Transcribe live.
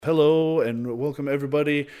Hello and welcome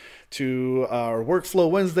everybody to our Workflow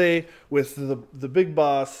Wednesday with the big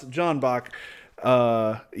boss John Bach.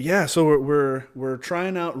 So we're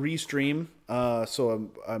trying out Restream.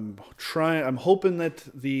 I'm hoping that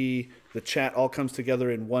the chat all comes together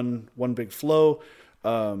in one big flow.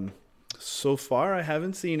 So far I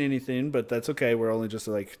haven't seen anything, but that's okay. We're only just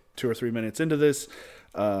like 2 or 3 minutes into this.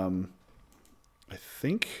 I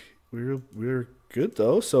think we're good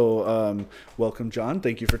though. So welcome, John.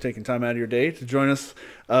 Thank you for taking time out of your day to join us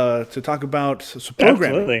to talk about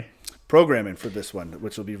Absolutely. programming for this one,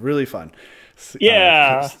 which will be really fun.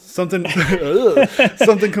 Yeah. Something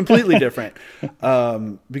something completely different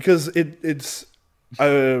because it's.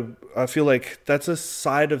 I feel like that's a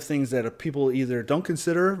side of things that people either don't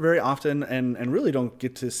consider very often and really don't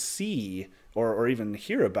get to see or even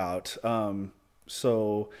hear about.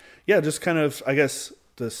 Just kind of, I guess,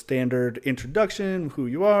 the standard introduction, who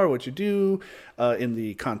you are, what you do, in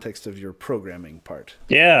the context of your programming part.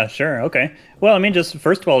 Yeah, sure. Okay. Well, I mean, just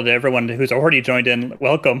first of all, to everyone who's already joined in,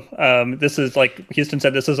 welcome. This is like Houston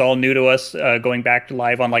said, this is all new to us, going back to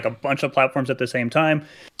live on like a bunch of platforms at the same time.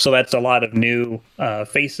 So that's a lot of new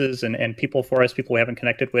faces and people for us, people we haven't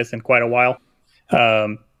connected with in quite a while.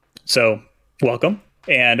 So welcome.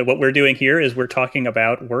 And what we're doing here is we're talking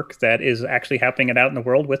about work that is actually happening out in the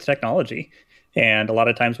world with technology. And a lot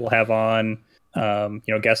of times we'll have on,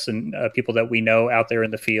 guests and people that we know out there in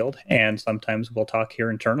the field. And sometimes we'll talk here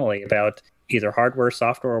internally about either hardware,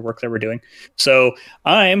 software, or work that we're doing. So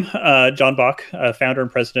I'm John Bach, founder and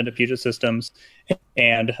president of Puget Systems.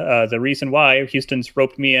 And the reason why Houston's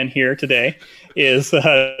roped me in here today is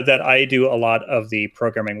that I do a lot of the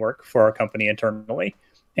programming work for our company internally.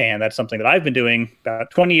 And that's something that I've been doing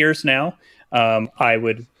about 20 years now. I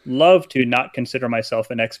would love to not consider myself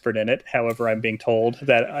an expert in it. However, I'm being told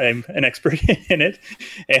that I'm an expert in it.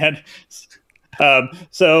 And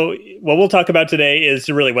so what we'll talk about today is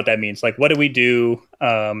really what that means. Like, what do we do?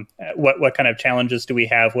 What kind of challenges do we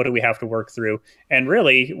have? What do we have to work through? And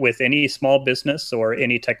really, with any small business or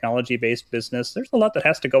any technology-based business, there's a lot that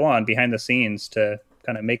has to go on behind the scenes to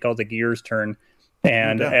kind of make all the gears turn.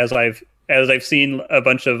 And as I've seen a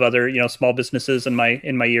bunch of other, small businesses in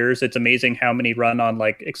my years, it's amazing how many run on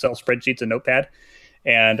like Excel spreadsheets and Notepad.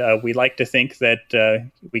 And we like to think that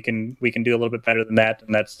we can do a little bit better than that.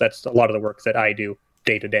 And that's a lot of the work that I do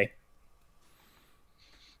day to day.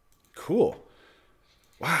 Cool.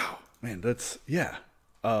 Wow, man, that's yeah.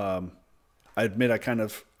 I admit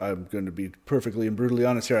I'm going to be perfectly and brutally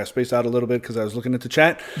honest here. I spaced out a little bit because I was looking at the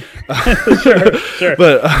chat. Sure.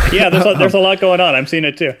 But yeah, there's a lot going on. I'm seeing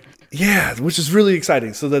it too. Yeah, which is really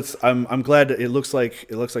exciting. So I'm glad that it looks like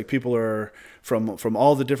people are from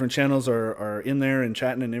all the different channels are in there and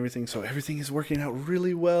chatting and everything. So everything is working out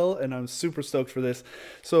really well, and I'm super stoked for this.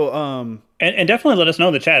 So and definitely let us know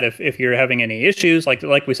in the chat if you're having any issues.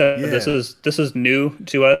 Like we said, yeah. This is new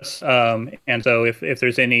to us. And so if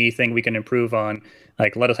there's anything we can improve on,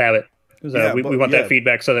 like let us have it. So we want that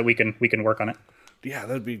feedback so that we can work on it. Yeah,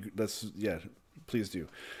 please do.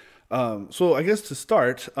 So I guess to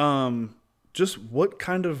start, just what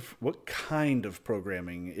kind of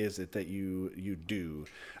programming is it that you do?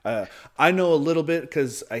 I know a little bit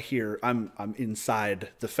because I hear I'm inside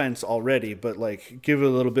the fence already, but like give a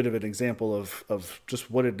little bit of an example of just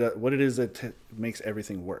what it is that makes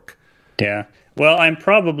everything work. Yeah. Well, I'm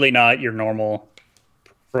probably not your normal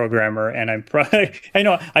programmer, and I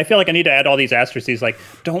feel like I need to add all these asterisks, like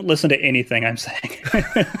don't listen to anything I'm saying.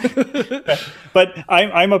 But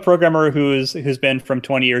I'm a programmer who's been from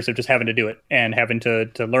 20 years of just having to do it and having to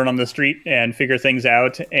learn on the street and figure things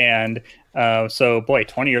out. And so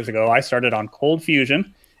 20 years ago I started on Cold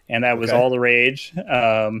Fusion, and that was all the rage.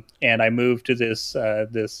 And I moved to this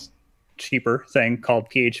cheaper thing called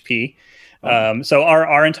PHP. So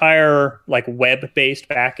our entire like web-based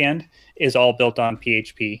backend is all built on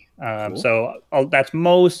PHP. Cool. So that's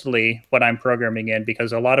mostly what I'm programming in,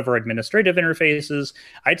 because a lot of our administrative interfaces,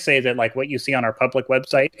 I'd say that like what you see on our public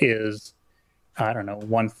website is, I don't know,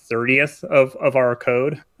 1/30th of our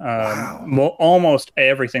code. Wow. Almost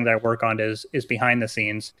everything that I work on is behind the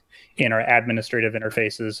scenes in our administrative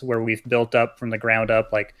interfaces, where we've built up from the ground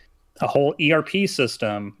up like a whole ERP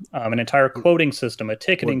system, an entire quoting system, a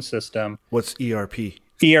ticketing system. What's ERP?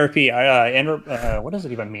 ERP, what does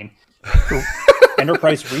it even mean?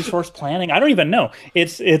 Enterprise resource planning? I don't even know.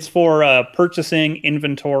 It's for purchasing,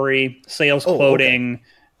 inventory, sales quoting,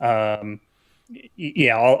 all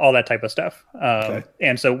that type of stuff.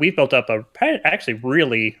 And so we've built up a actually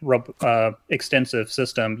really extensive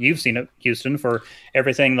system. You've seen it, Houston, for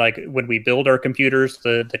everything. Like when we build our computers,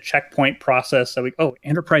 the checkpoint process. So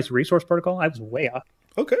enterprise resource protocol. I was way off.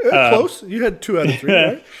 Okay, close. You had 2 out of 3,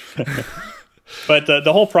 right? But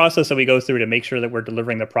the whole process that we go through to make sure that we're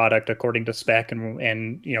delivering the product according to spec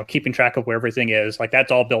and keeping track of where everything is, like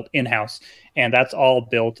that's all built in-house, and that's all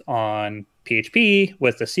built on PHP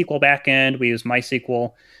with the SQL backend. We use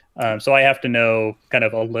MySQL. So I have to know kind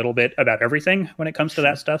of a little bit about everything when it comes to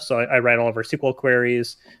that stuff. So I write all of our SQL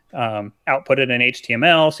queries, output it in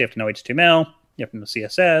HTML. So you have to know HTML, you have to know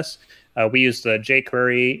CSS. We use the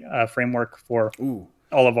jQuery framework for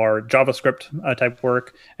all of our JavaScript type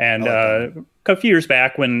work. And a few years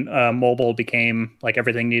back when mobile became like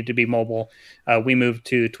everything needed to be mobile, we moved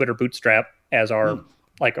to Twitter Bootstrap as our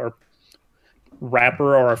our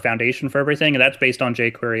wrapper or our foundation for everything. And that's based on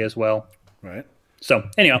jQuery as well. Right. So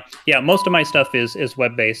anyhow, yeah, most of my stuff is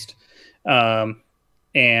web-based. And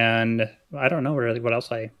I don't know really what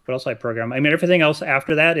else I program. I mean, everything else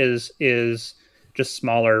after that is just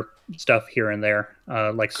smaller stuff here and there,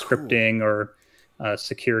 like scripting or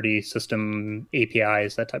security system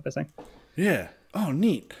APIs, that type of thing. Yeah. Oh,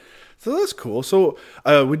 neat. So that's cool. So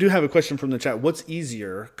we do have a question from the chat. What's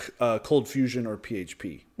easier, Cold Fusion or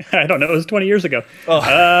PHP? I don't know. It was 20 years ago. Oh.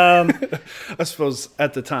 I suppose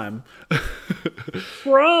at the time.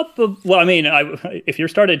 Probably. Well, I mean, if you're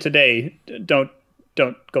started today, don't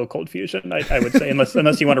go Cold Fusion. I would say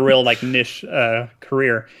unless you want a real like niche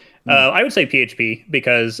career. I would say PHP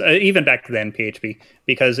because even back then PHP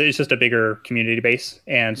because it's just a bigger community base,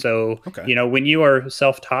 and so when you are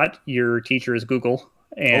self-taught, your teacher is Google,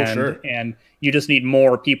 and you just need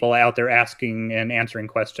more people out there asking and answering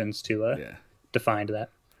questions to find that.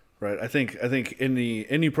 Right. I think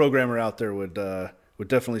any programmer out there would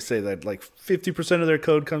definitely say that like 50% of their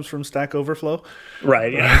code comes from Stack Overflow.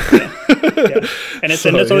 Right. Yeah. Yeah. And it's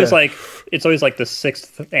always like the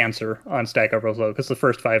 6th answer on Stack Overflow because the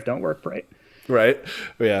first 5 don't work right. Right.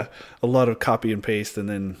 Yeah. A lot of copy and paste and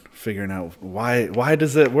then figuring out why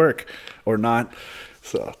does it work or not.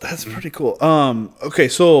 So that's pretty cool. Okay.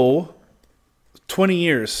 So 20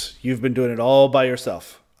 years, you've been doing it all by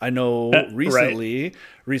yourself. I know recently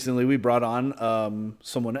we brought on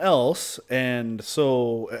someone else, and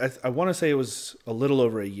so I want to say it was a little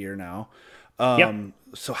over a year now.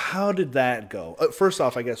 So how did that go? First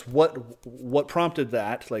off, I guess what prompted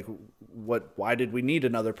that? Like, why did we need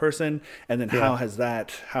another person? And then how has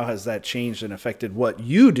that changed and affected what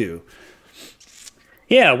you do?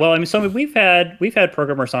 Yeah, well, I mean, so we've had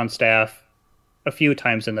programmers on staff a few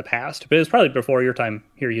times in the past, but it was probably before your time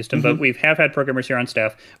here, Houston. But we have had programmers here on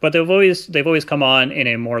staff, but they've always come on in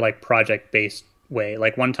a more like project based way.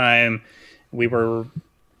 Like one time, we were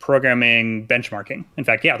programming benchmarking. In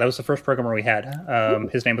fact, that was the first programmer we had.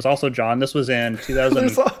 His name was also John. This was in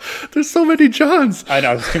 2000. There's so many Johns. I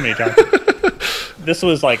know, there's too many Johns. This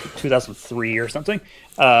was like 2003 or something.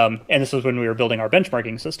 And this was when we were building our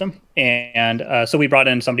benchmarking system. And so we brought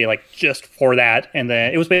in somebody like just for that. And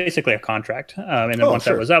then it was basically a contract. And then once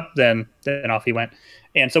that was up, then off he went.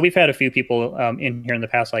 And so we've had a few people in here in the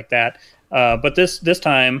past like that. But this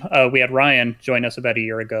time we had Ryan join us about a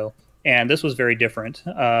year ago. And this was very different.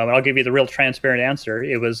 I'll give you the real transparent answer.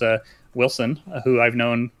 It was Wilson, who I've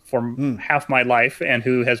known for half my life and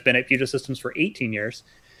who has been at Puget Systems for 18 years.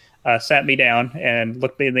 Sat me down and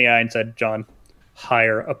looked me in the eye and said, "John,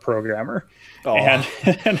 hire a programmer." And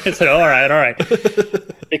I said, all right.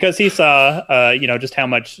 Because he saw, just how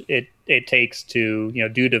much it takes to,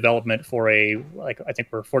 do development for I think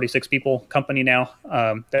we're a 46 people company now.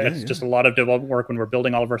 That's just a lot of development work when we're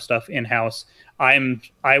building all of our stuff in-house.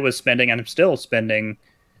 I was spending and I'm still spending,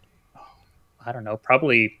 I don't know,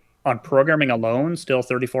 probably on programming alone, still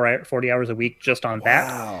 40 hours a week just on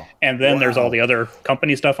that. And then there's all the other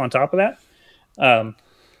company stuff on top of that.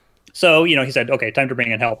 So, he said, okay, time to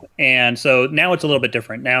bring in help. And so now it's a little bit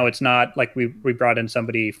different. Now it's not like we brought in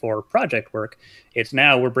somebody for project work. It's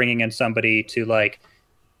now we're bringing in somebody to like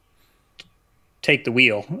take the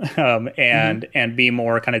wheel and be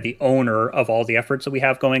more kind of the owner of all the efforts that we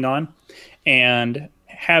have going on. And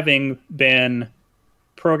having been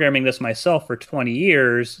programming this myself for 20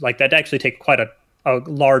 years, like that actually takes quite a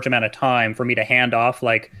large amount of time for me to hand off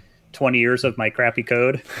like 20 years of my crappy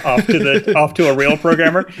code off to a real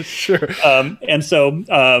programmer. Sure. And so,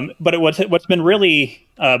 but what's been really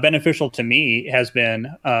beneficial to me has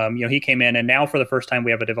been, he came in and now for the first time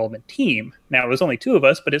we have a development team. Now it was only 2 of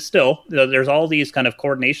us, but it's still, there's all these kind of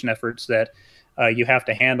coordination efforts that you have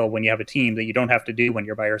to handle when you have a team that you don't have to do when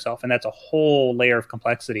you're by yourself. And that's a whole layer of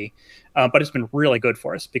complexity. But it's been really good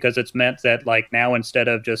for us because it's meant that like now instead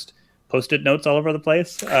of just Post-it notes all over the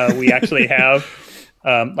place, we actually have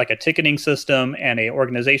like a ticketing system and a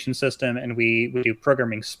organization system. And we do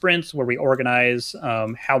programming sprints where we organize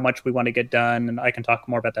how much we want to get done. And I can talk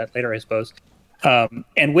more about that later, I suppose.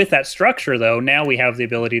 And with that structure, though, now we have the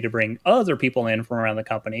ability to bring other people in from around the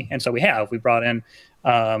company. And so we brought in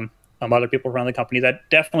other people around the company that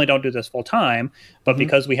definitely don't do this full time. But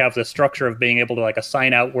because we have the structure of being able to like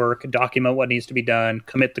assign out work, document what needs to be done,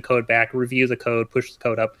 commit the code back, review the code, push the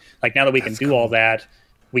code up, like now that we can do all that,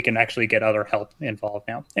 we can actually get other help involved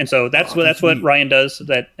now. And so that's what Ryan does.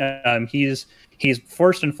 That he's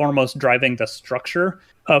first and foremost driving the structure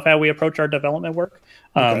of how we approach our development work.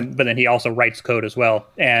 But then he also writes code as well.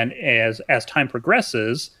 And as time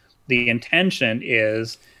progresses, the intention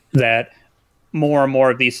is that more and more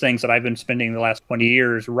of these things that I've been spending the last 20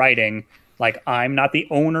 years writing, like I'm not the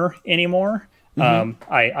owner anymore.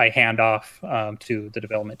 I hand off to the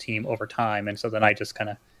development team over time. And so then I just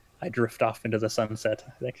I drift off into the sunset,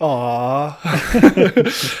 I think. Aw.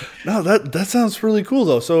 No, that sounds really cool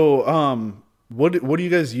though. So what do you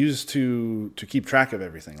guys use to keep track of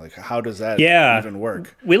everything? Like how does that even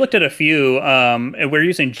work? We looked at a few, and we're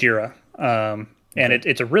using Jira. And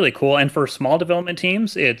it's a really cool, and for small development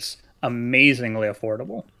teams, it's amazingly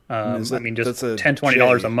affordable. I mean, just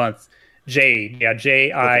 $10-$20 a month. Jira,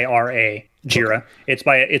 Jira. It's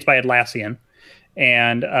by Atlassian.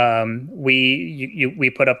 And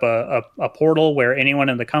we put up a portal where anyone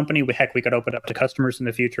in the company, we could open it up to customers in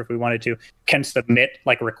the future if we wanted to, can submit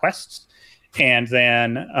like requests. And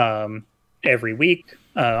then every week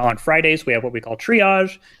on Fridays, we have what we call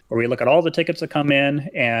triage, where we look at all the tickets that come in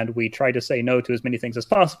and we try to say no to as many things as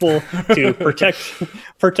possible to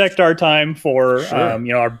protect our time for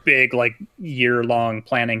our big like year-long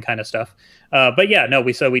planning kind of stuff. But yeah, no,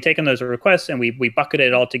 we take in those requests and we bucket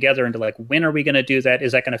it all together into like, when are we going to do that?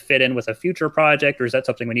 Is that going to fit in with a future project, or is that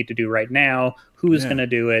something we need to do right now? Who's going to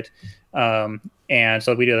do it? And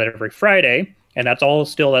so we do that every Friday, and that's all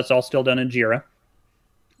still done in Jira.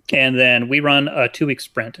 And then we run a 2-week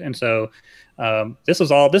sprint. And so this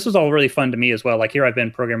was all really fun to me as well. Like here, I've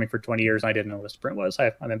been programming for 20 years and I didn't know what a sprint was.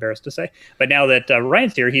 I'm embarrassed to say. But now that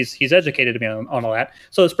Ryan's here, he's educated me on all that.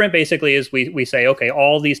 So the sprint basically is we say, okay,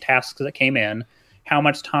 all these tasks that came in, how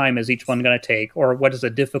much time is each one going to take, or what is the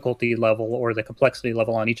difficulty level or the complexity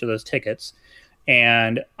level on each of those tickets?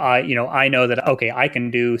 And I know that, okay, I can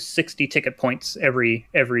do 60 ticket points every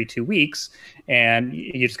 2 weeks, and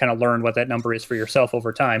you just kind of learn what that number is for yourself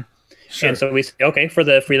over time. Sure. And so we say, okay, for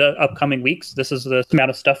the upcoming weeks, this is the amount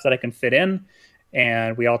of stuff that I can fit in,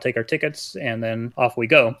 and we all take our tickets, and then off we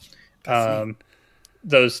go.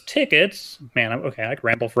 Those tickets, man, okay, I could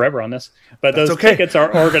ramble forever on this, but those tickets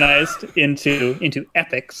are organized into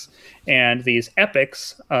epics, and these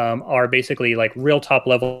epics are basically like real top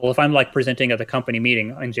level. If I'm like presenting at the company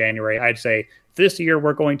meeting in January, I'd say, this year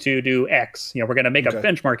we're going to do X. We're going to make a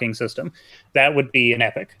benchmarking system. That would be an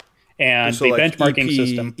epic. And so the like benchmarking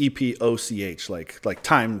system, EPOCH, like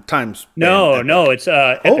times. No, it's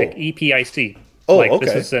epic, EPIC. Oh, like, okay.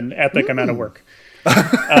 This is an epic amount of work.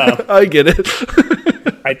 I get it.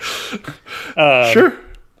 Sure.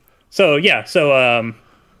 So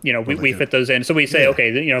we fit those in. So we say,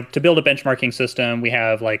 okay, to build a benchmarking system, we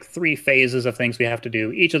have like 3 phases of things we have to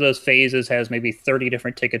do. Each of those phases has maybe 30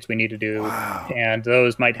 different tickets we need to do. Wow. And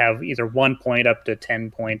those might have either 1 point up to 10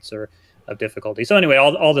 points or of difficulty. So anyway,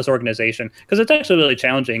 all this organization, because it's actually really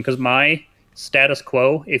challenging, because my status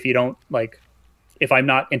quo, if I'm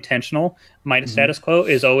not intentional, my status quo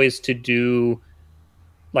is always to do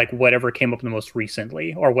like whatever came up the most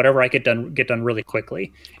recently, or whatever I get done really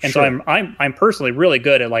quickly. And so I'm personally really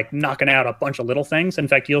good at like knocking out a bunch of little things. In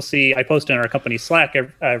fact, you'll see I post in our company Slack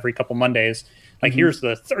every couple Mondays, like here's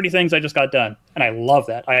the 30 things I just got done. And I love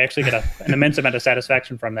that. I actually get an immense amount of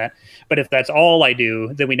satisfaction from that. But if that's all I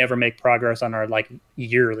do, then we never make progress on our like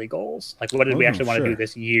yearly goals. Like what did we actually want to do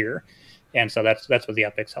this year? And so that's what the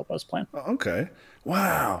epics help us plan. Okay.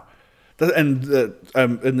 Wow. And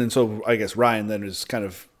then so I guess Ryan then is kind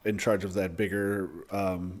of in charge of that bigger,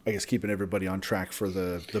 I guess keeping everybody on track for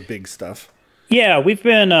the big stuff. Yeah, we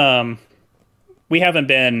haven't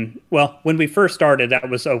been, well, when we first started, that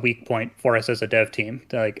was a weak point for us as a dev team.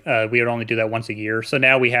 Like we would only do that once a year. So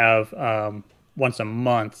now we have once a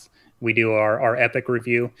month, we do our epic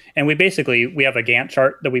review. And we have a Gantt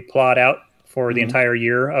chart that we plot out for the entire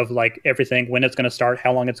year of like everything, when it's going to start,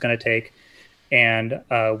 how long it's going to take. And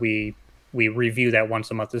we review that once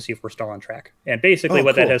a month to see if we're still on track. And basically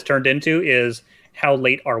that has turned into is how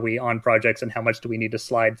late are we on projects and how much do we need to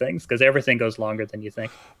slide things? Because everything goes longer than you think.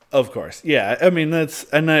 Of course. Yeah. I mean, I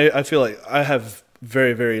feel like I have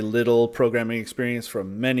very, very little programming experience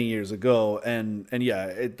from many years ago. And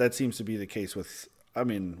yeah, that seems to be the case with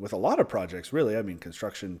a lot of projects, really. I mean,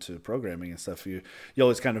 construction to programming and stuff, you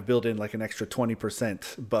always kind of build in like an extra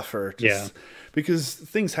 20% buffer because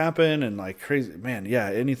things happen and like crazy, man. Yeah.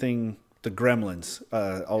 Anything the gremlins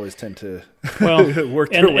always tend to Well,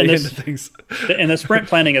 work their way this, into things. and the sprint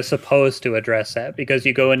planning is supposed to address that, because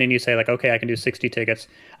you go in and you say like, okay, I can do 60 tickets.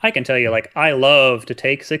 I can tell you, like, I love to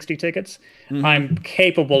take 60 tickets. I'm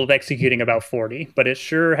capable of executing about 40, but it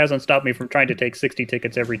sure hasn't stopped me from trying to take 60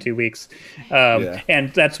 tickets every 2 weeks. Yeah.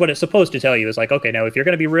 And that's what it's supposed to tell you, is like, okay, now if you're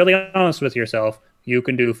going to be really honest with yourself, you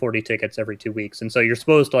can do 40 tickets every 2 weeks. And so you're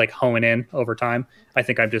supposed to like hone in over time. I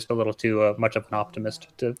think I'm just a little too much of an optimist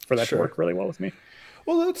for that to work really well with me.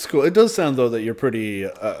 Well, that's cool. It does sound though that you're pretty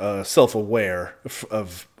self-aware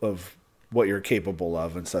of what you're capable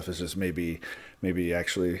of and stuff. Is just maybe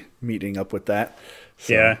actually meeting up with that.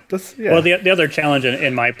 So Yeah. yeah. Well, the other challenge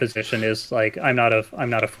in my position is like I'm not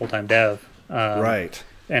a full-time dev. Right.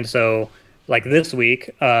 And so like this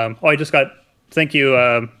week, I just got thank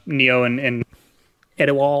you Neo and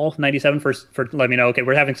Edewall 97 for letting me know. Okay,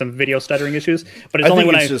 we're having some video stuttering issues, but it's only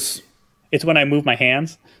when it's when I move my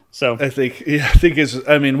hands. So I think it's.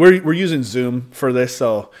 I mean, we're using Zoom for this,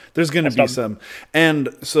 so there's going to be some, and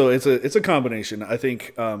so it's a combination. I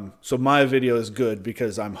think so. My video is good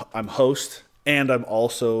because I'm host and I'm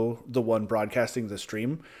also the one broadcasting the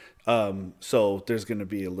stream. So there's going to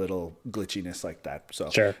be a little glitchiness like that. So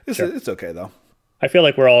sure. It's okay though. I feel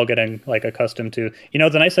like we're all getting like accustomed to. You know,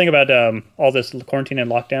 the nice thing about all this quarantine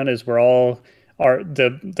and lockdown is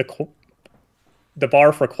the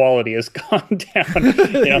bar for quality has gone down.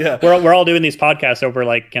 You know, Yeah. we're all doing these podcasts over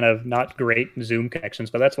like kind of not great Zoom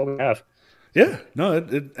connections, but that's what we have. Yeah, no,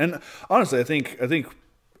 and honestly, I think,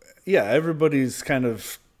 yeah, everybody's kind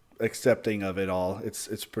of accepting of it all.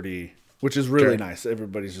 It's pretty, which is really nice.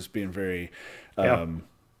 Everybody's just being very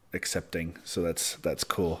accepting, so that's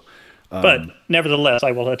cool. But nevertheless,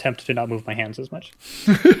 I will attempt to not move my hands as much.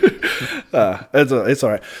 It's all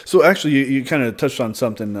right. So actually, you kind of touched on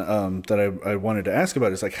something that I wanted to ask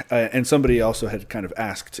about. Is like, and somebody also had kind of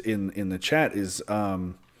asked in the chat is,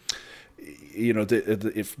 you know,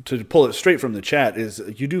 if to pull it straight from the chat is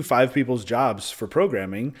you do 5 people's jobs for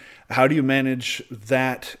programming. How do you manage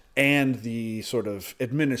that and the sort of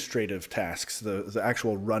administrative tasks, the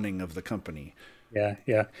actual running of the company? Yeah.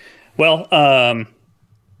 Well,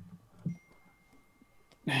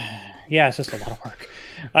 yeah, it's just a lot of work.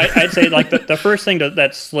 I'd say like the first thing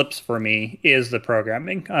that slips for me is the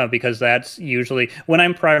programming, because that's usually when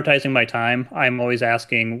I'm prioritizing my time. I'm always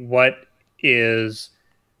asking what things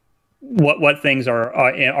are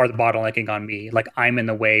the bottlenecking on me. Like I'm in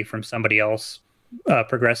the way from somebody else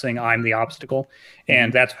progressing. I'm the obstacle,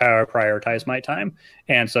 and that's how I prioritize my time.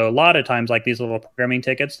 And so a lot of times, like these little programming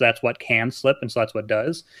tickets, that's what can slip, and so that's what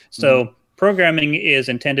does. So. Programming is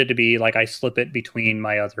intended to be like I slip it between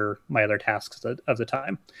my other tasks of the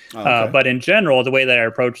time. Okay. But in general, the way that I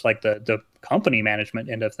approach like the company management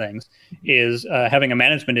end of things is having a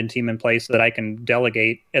management team in place that I can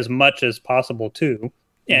delegate as much as possible to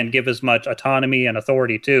and give as much autonomy and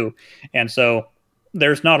authority to. And so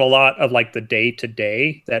there's not a lot of like the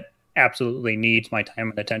day-to-day that absolutely needs my time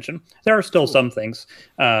and attention. There are still some things,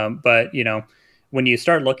 but you know, when you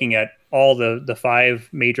start looking at all the 5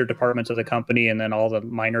 major departments of the company and then all the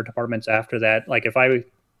minor departments after that, like if I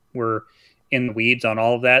were in the weeds on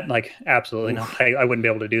all of that, like absolutely not. I wouldn't be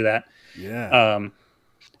able to do that. Yeah.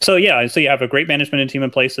 So you have a great management team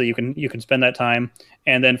in place so you can spend that time.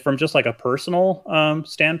 And then from just like a personal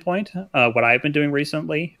standpoint, what I've been doing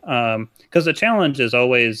recently, because the challenge is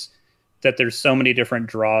always that there's so many different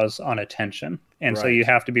draws on attention. And so you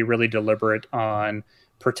have to be really deliberate on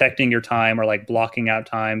protecting your time or like blocking out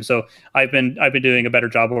time. So I've been doing a better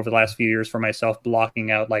job over the last few years for myself,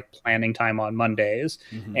 blocking out like planning time on Mondays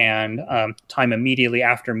and time immediately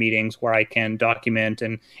after meetings where I can document,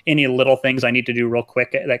 and any little things I need to do real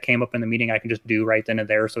quick that came up in the meeting, I can just do right then and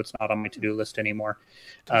there. So it's not on my to-do list anymore.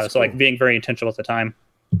 So cool. Like being very intentional with the time.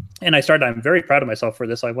 And I'm very proud of myself for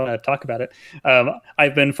this. I want to talk about it.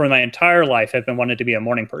 I've been, for my entire life, I've been wanting to be a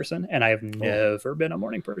morning person, and I have never been a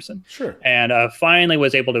morning person. Sure. And finally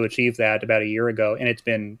was able to achieve that about a year ago, and it's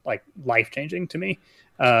been like life-changing to me.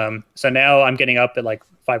 So now I'm getting up at like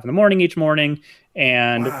 5 a.m. each morning,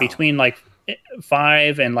 and between like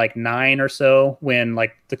 5 and like 9 or so, when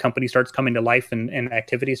like the company starts coming to life and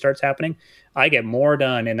activity starts happening, I get more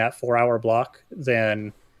done in that 4-hour block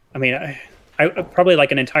than, I probably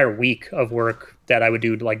like an entire week of work that I would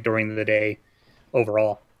do like during the day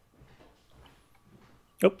overall.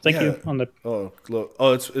 Oh, thank you on the.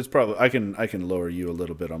 It's probably I can lower you a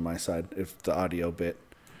little bit on my side if the audio bit.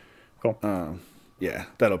 Cool. Yeah,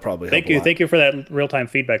 that'll probably help. Thank you for that real time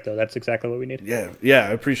feedback though. That's exactly what we need. Yeah,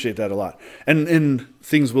 I appreciate that a lot. And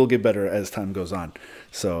things will get better as time goes on.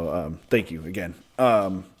 So thank you again.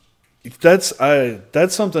 That's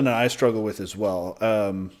something that I struggle with as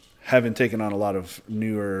well. having taken on a lot of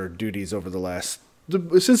newer duties over the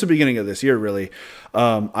since the beginning of this year, really,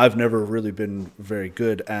 I've never really been very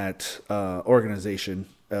good at organization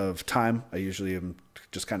of time. I usually am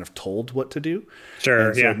just kind of told what to do. Sure.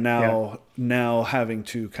 And so Yeah. now having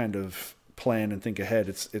to kind of plan and think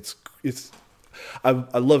ahead,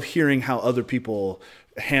 I love hearing how other people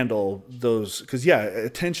handle those, because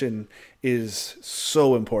attention is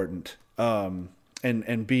so important.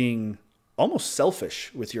 And being almost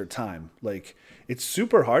selfish with your time. Like, it's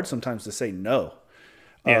super hard sometimes to say no.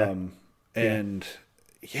 Yeah. And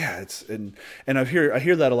it's, and I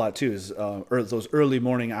hear that a lot too, is, or those early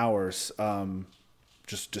morning hours,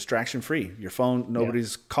 just distraction free. Your phone,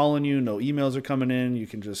 nobody's calling you, no emails are coming in. You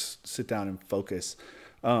can just sit down and focus.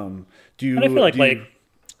 And I feel like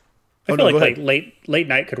late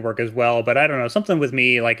night could work as well, but I don't know, something with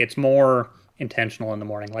me, like, it's more intentional in the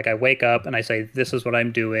morning. Like, I wake up and I say, this is what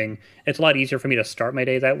I'm doing. It's a lot easier for me to start my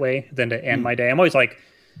day that way than to end my day. I'm always like,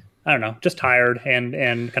 I don't know, just tired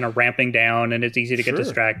and kind of ramping down, and it's easy to get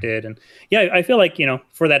distracted. And I feel like,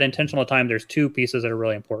 for that intentional time, there's two pieces that are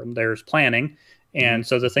really important. There's planning. And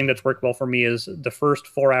so the thing that's worked well for me is the first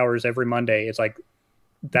 4 hours every Monday. It's like,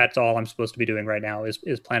 that's all I'm supposed to be doing right now is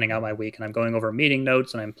planning out my week. And I'm going over meeting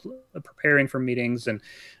notes, and I'm preparing for meetings, and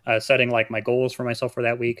setting like my goals for myself for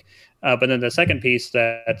that week. But then the second piece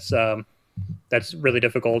that's really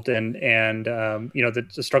difficult, and the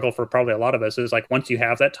struggle for probably a lot of us is, like, once you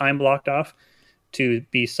have that time blocked off, to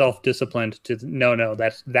be self-disciplined to no,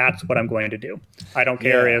 that's what I'm going to do. I don't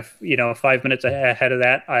care if 5 minutes ahead of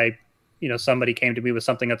that, somebody came to me with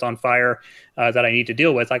something that's on fire that I need to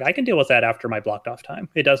deal with. Like, I can deal with that after my blocked off time.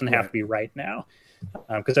 It doesn't have to be right now.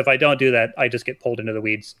 Because if I don't do that, I just get pulled into the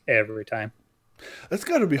weeds every time. That's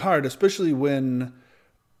got to be hard, especially when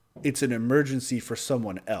it's an emergency for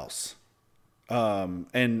someone else.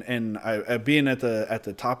 And I being at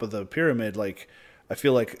the top of the pyramid, like, I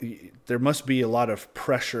feel like there must be a lot of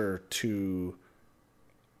pressure to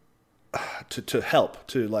help,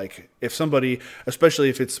 to, like, if somebody, especially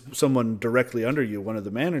if it's someone directly under you, one of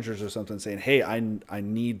the managers or something, saying, hey, I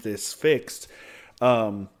need this fixed.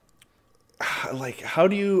 Like, how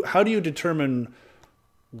do you determine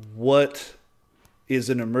what is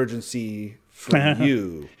an emergency for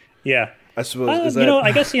you? Yeah. I suppose,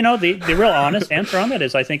 I guess, the real honest answer on that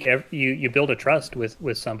is, I think you build a trust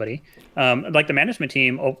with somebody. Like, the management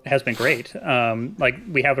team has been great. Like,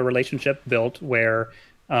 we have a relationship built where,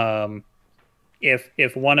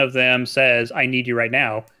 if one of them says, I need you right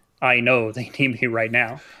now, I know they need me right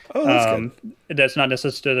now. Oh, that's good. That's not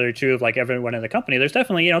necessarily true of, like, everyone in the company. There's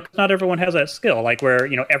definitely, not everyone has that skill, like, where,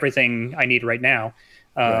 everything I need right now.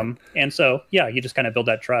 Right. And so, you just kind of build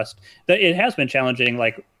that trust. It has been challenging.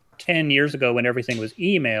 Like, 10 years ago, when everything was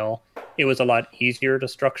email, it was a lot easier to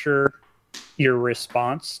structure your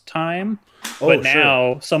response time. But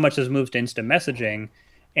now so much has moved to instant messaging,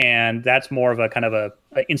 and that's more of a kind of a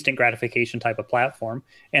instant gratification type of platform.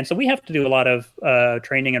 And so we have to do a lot of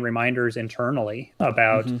training and reminders internally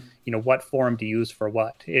about, what form to use for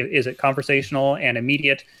what. Is it conversational and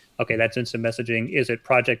immediate? Okay, that's instant messaging. Is it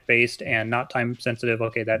project based and not time sensitive?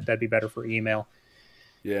 Okay, that'd be better for email.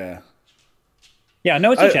 Yeah. Yeah,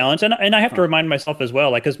 no, it's a challenge. And I have to remind myself as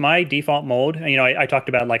well, like, because my default mode, I talked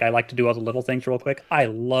about, like, I like to do all the little things real quick. I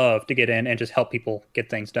love to get in and just help people get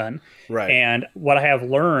things done. Right. And what I have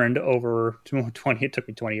learned over it took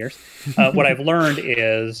me 20 years. What I've learned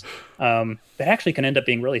is that actually can end up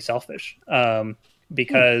being really selfish,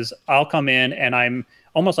 because I'll come in and I'm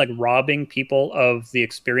almost like robbing people of the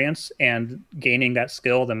experience and gaining that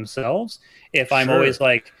skill themselves. If I'm always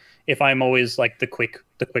like the quick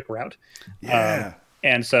route. Yeah.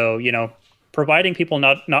 And so, providing people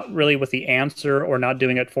not really with the answer or not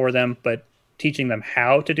doing it for them, but teaching them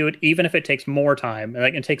how to do it, even if it takes more time,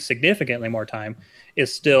 and it takes significantly more time,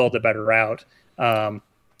 is still the better route. I'm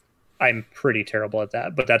pretty terrible at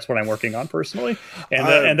that, but that's what I'm working on personally.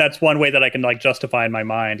 And that's one way that I can, like, justify in my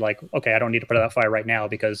mind, like, okay, I don't need to put out that fire right now,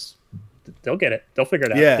 because they'll get it. They'll figure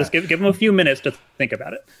it out. Yeah. Just give them a few minutes to think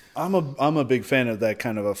about it. I'm a big fan of that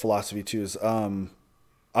kind of a philosophy too. Is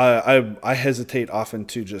I hesitate often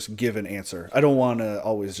to just give an answer. I don't want to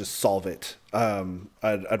always just solve it.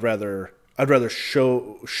 I'd rather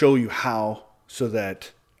show you how, so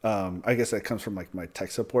that I guess that comes from, like, my tech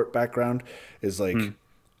support background, is like,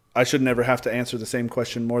 I should never have to answer the same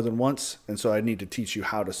question more than once, and so I need to teach you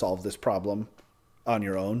how to solve this problem on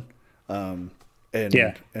your own. And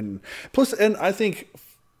plus, and I think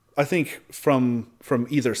I think from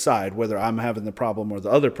either side, whether I'm having the problem or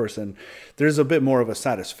the other person, there's a bit more of a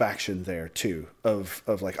satisfaction there too of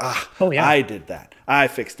like, Oh yeah. I did that, I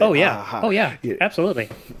fixed it. Oh yeah. Aha. Oh yeah. Yeah. Absolutely.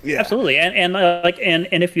 Yeah. Absolutely. And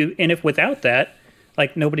if without that,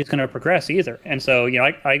 like nobody's going to progress either. And so,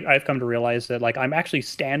 I've come to realize that like I'm actually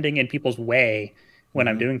standing in people's way when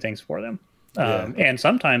I'm doing things for them. Yeah. And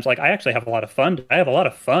sometimes like I actually have a lot of fun. I have a lot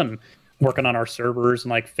of fun working on our servers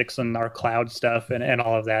and like fixing our cloud stuff and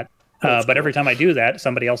all of that. But every time I do that,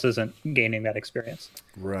 somebody else isn't gaining that experience.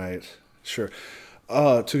 Right. Sure.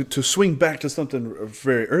 To swing back to something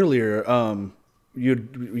very earlier,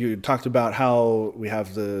 you talked about how we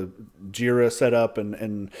have the Jira set up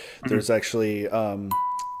and there's actually a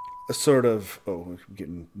sort of I'm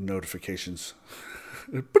getting notifications.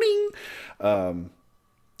 Bling!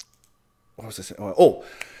 What was I saying? Oh,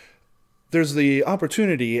 there's the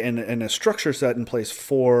opportunity and a structure set in place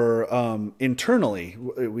for internally.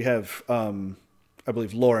 We have, I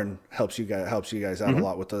believe Lauren helps you guys out a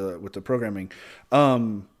lot with the programming.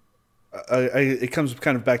 It comes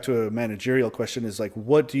kind of back to a managerial question: is like,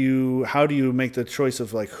 how do you make the choice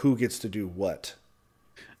of like who gets to do what?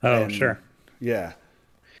 Oh, sure. Yeah.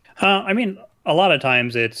 I mean, a lot of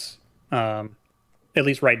times it's, at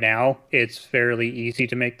least right now, it's fairly easy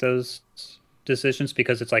to make those decisions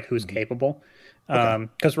because it's like who's capable.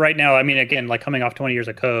 Because right now, I mean, again, like coming off 20 years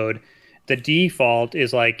of code, the default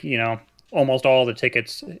is like, almost all the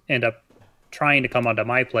tickets end up trying to come onto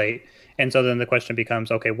my plate. And so then the question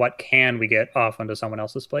becomes, okay, what can we get off onto someone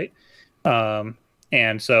else's plate?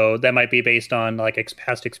 And so that might be based on like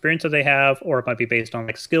past experience that they have, or it might be based on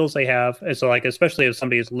like skills they have. And so like, especially if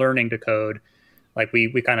somebody is learning to code, like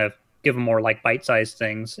we kind of give them more like bite-sized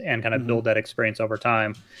things and kind of build that experience over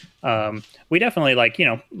time. We definitely like,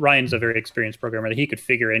 Ryan's a very experienced programmer that he could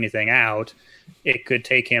figure anything out. It could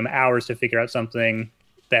take him hours to figure out something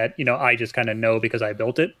that, I just kind of know because I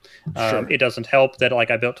built it. Sure. It doesn't help that like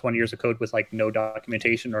I built 20 years of code with like no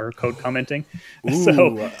documentation or code commenting. Ooh,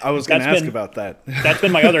 So I was going to ask about that. That's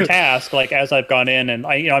been my other task. Like as I've gone in and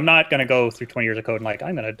I'm not going to go through 20 years of code and like,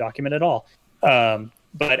 I'm going to document it all.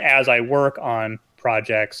 But as I work on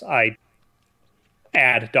projects, I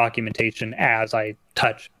add documentation as I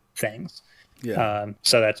touch things. Yeah.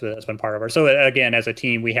 So that's been part of our. So again, as a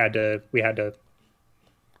team, we had to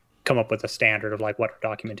come up with a standard of like what our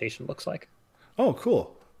documentation looks like. Oh,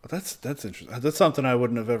 cool. That's interesting. That's something I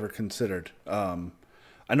wouldn't have ever considered.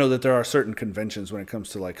 I know that there are certain conventions when it comes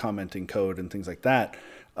to like commenting code and things like that.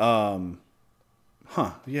 Yeah,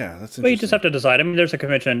 that's interesting. Well, you just have to decide. I mean, there's a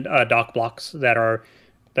convention doc blocks that are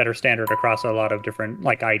standard across a lot of different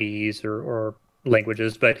like IDEs or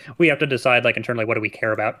languages, but we have to decide like internally what do we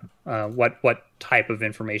care about, what type of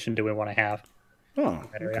information do we want to have. Oh,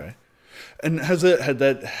 okay. And had that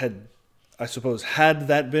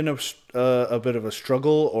been a bit of a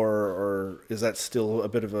struggle, or is that still a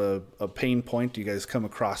bit of a pain point? Do you guys come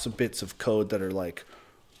across bits of code that are like,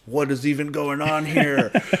 what is even going on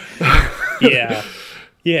here?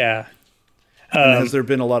 Yeah. Has there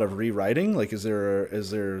been a lot of rewriting? Like, is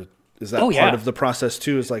that part of the process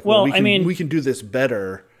too? Is like, we can do this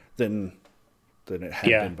better than it had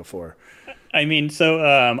been before. I mean, so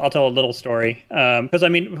I'll tell a little story because I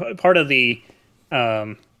mean, part of the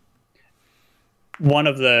one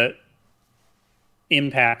of the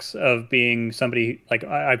impacts of being somebody like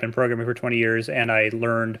I've been programming for 20 years and I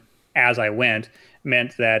learned as I went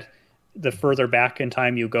meant that the further back in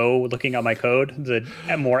time you go looking at my code, the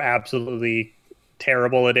more absolutely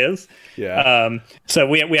terrible it is. Yeah. So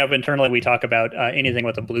we have internally, we talk about anything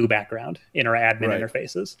with a blue background in our admin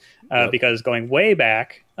interfaces, because going way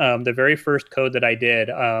back, the very first code that I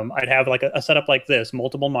did, I'd have like a setup like this,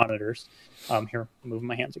 multiple monitors. Here, I'm moving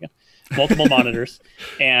my hands again. Multiple monitors,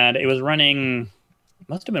 and it was running,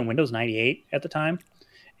 must have been Windows 98 at the time,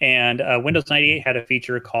 and Windows 98 had a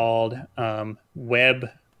feature called web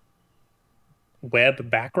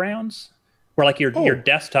backgrounds, where like your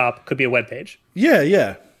desktop could be a web page.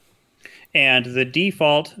 Yeah. And the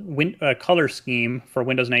default color scheme for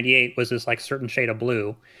Windows 98 was this like certain shade of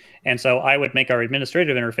blue. And so I would make our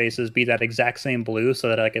administrative interfaces be that exact same blue so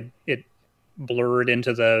that it blurred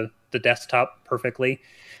into the desktop perfectly.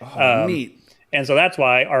 Oh, neat. And so that's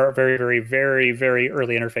why our very, very, very, very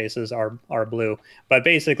early interfaces are blue. But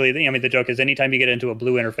basically, the joke is anytime you get into a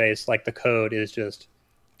blue interface, like the code is just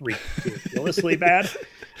ridiculously bad.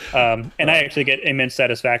 And I actually get immense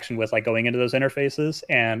satisfaction with like going into those interfaces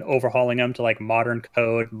and overhauling them to like modern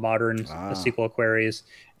code, modern SQL queries.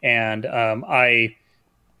 And I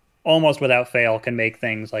almost without fail can make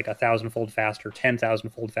things like 1,000-fold faster,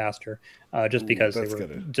 10,000-fold faster, just because they were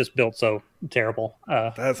just built so terrible.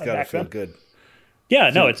 That's gotta feel good. Yeah,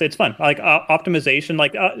 no, So, it's fun. Like optimization,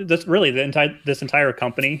 like this really this entire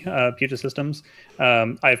company, Puget Systems,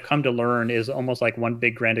 I've come to learn is almost like one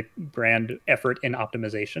big grand effort in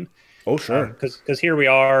optimization. oh sure. Because here we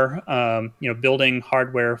are, building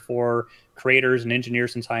hardware for creators and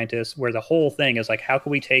engineers and scientists, where the whole thing is like, how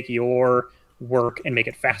can we take your work and make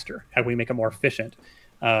it faster? How can we make it more efficient?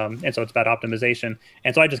 And so it's about optimization.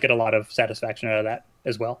 And so I just get a lot of satisfaction out of that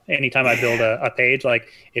as well. Anytime I build a page, like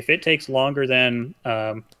if it takes longer than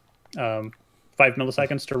 5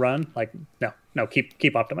 milliseconds to run, like no, keep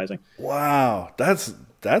optimizing. Wow, that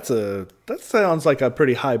sounds like a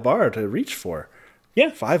pretty high bar to reach for. Yeah,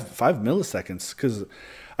 Five milliseconds, because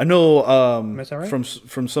I know is that right?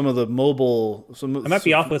 from some of the mobile. I might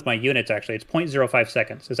be off with my units actually. It's 0.05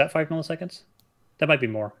 seconds. Is that 5 milliseconds? That might be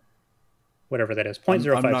more. Whatever that is,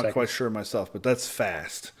 0.05 I'm not seconds. quite sure myself, but that's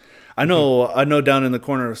fast. I know down in the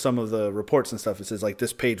corner of some of the reports and stuff, it says like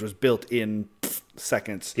this page was built in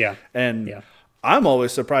seconds. Yeah. And Yeah. I'm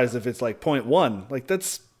always surprised if it's like 0.1. Like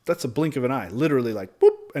that's a blink of an eye, literally like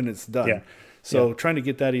boop, and it's done. Yeah. So trying to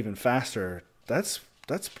get that even faster, that's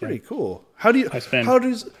pretty cool. How does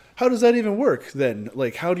that even work then?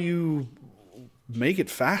 Like how do you make it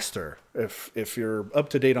faster if you're up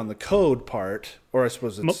to date on the code part, or I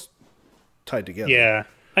suppose it's tied together? Yeah.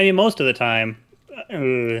 I mean, most of the time,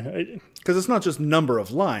 Because it's not just number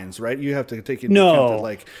of lines, right? You have to take into No. account that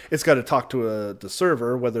like it's got to talk to the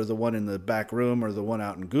server, whether the one in the back room or the one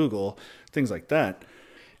out in Google, things like that.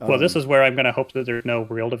 well, this is where I'm going to hope that there's no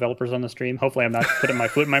real developers on the stream. Hopefully, I'm not putting my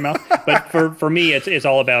foot in my mouth. But for me, it's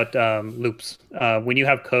all about loops. When you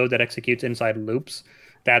have code that executes inside loops,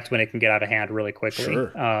 that's when it can get out of hand really quickly.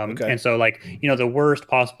 Sure. Okay. And so, like, the worst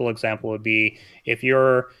possible example would be if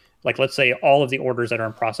you're like, let's say all of the orders that are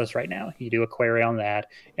in process right now, you do a query on that,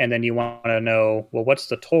 and then you want to know, well, what's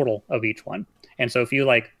the total of each one? And so if you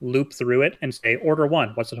like loop through it and say order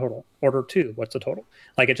 1, what's the total? Order 2, what's the total?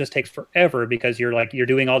 Like it just takes forever because you're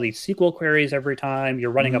doing all these SQL queries every time.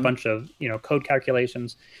 You're running a bunch of code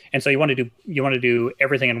calculations, and so you want to do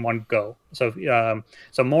everything in one go. So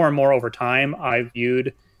so more and more over time, I've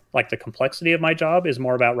viewed like the complexity of my job is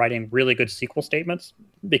more about writing really good SQL statements,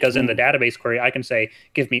 because in the database query, I can say,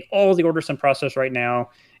 give me all the orders in process right now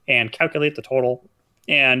and calculate the total.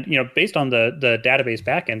 And, based on the database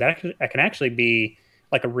backend, that can actually be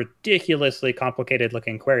like a ridiculously complicated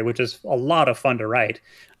looking query, which is a lot of fun to write.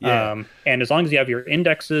 Yeah. And as long as you have your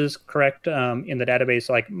indexes correct in the database,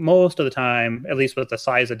 like most of the time, at least with the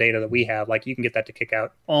size of data that we have, like you can get that to kick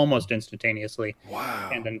out almost instantaneously. Wow.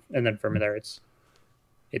 And then from there, it's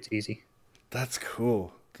easy. That's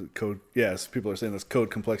cool. The code. Yes, people are saying this code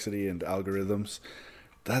complexity and algorithms.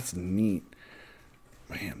 That's neat,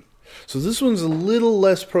 man. So this one's a little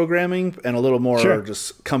less programming and a little more Sure.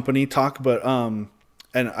 just company talk, but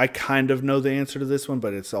and I kind of know the answer to this one,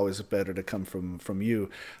 but it's always better to come from you.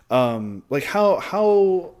 Like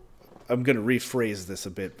how I'm going to rephrase this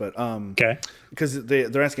a bit, but Okay. because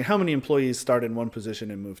they're asking how many employees start in one position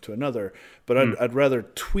and move to another, but I'd rather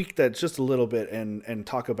tweak that just a little bit and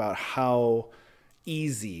talk about how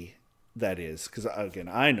easy that is, because again,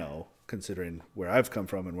 I know, considering where I've come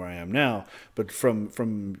from and where I am now, but from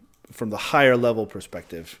the higher level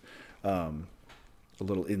perspective, a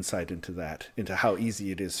little insight into that, into how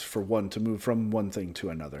easy it is for one to move from one thing to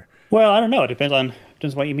another. Well, I don't know. It depends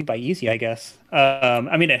what you mean by easy, I guess.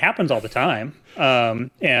 I mean, it happens all the time.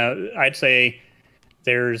 I'd say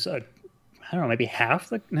there's I don't know, maybe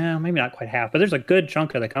maybe not quite half, but there's a good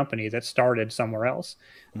chunk of the company that started somewhere else.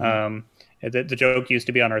 The joke used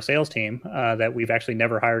to be on our sales team that we've actually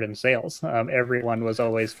never hired in sales. Everyone was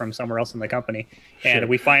always from somewhere else in the company, and Sure.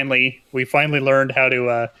 we finally learned how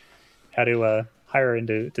to hire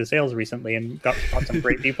into sales recently and got some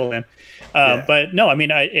great people in. Yeah. But no, I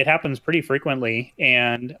mean, it happens pretty frequently,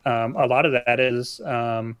 and a lot of that is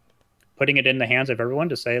putting it in the hands of everyone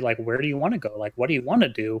to say, like, where do you want to go? Like, what do you want to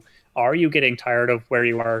do? Are you getting tired of where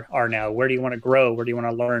you are now? Where do you want to grow? Where do you want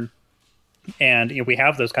to learn? And we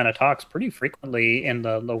have those kind of talks pretty frequently in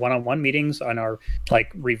the one-on-one meetings, on our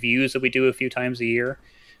like reviews that we do a few times a year.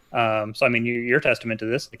 So I mean, you're testament to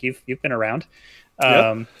this. Like you've been around.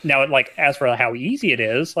 Yep. Now, like as for how easy it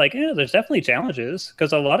is, like there's definitely challenges,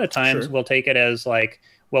 because a lot of times Sure. we'll take it as like,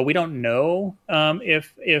 well, we don't know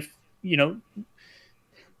if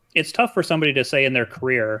it's tough for somebody to say in their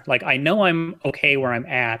career, like, I know I'm okay where I'm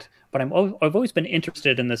at, but I've always been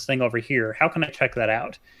interested in this thing over here. How can I check that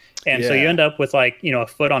out? And so you Yeah. end up with like, a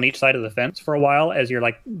foot on each side of the fence for a while, as you're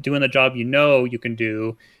like doing the job you can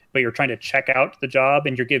do, but you're trying to check out the job,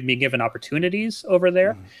 and you're being given opportunities over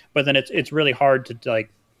there. But then it's really hard to like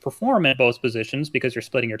perform in both positions because you're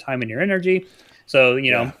splitting your time and your energy. So,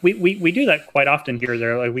 you know, we do that quite often here or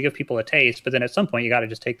there. Like, we give people a taste, but then at some point you got to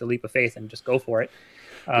just take the leap of faith and just go for it.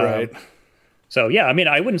 Right. So yeah, I mean,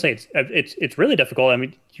 I wouldn't say it's really difficult. I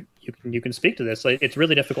mean, you can speak to this. Like, it's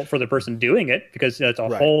really difficult for the person doing it because it's a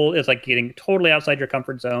whole. It's like getting totally outside your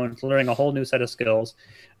comfort zone. It's learning a whole new set of skills.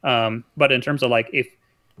 But in terms of like,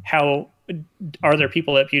 how are there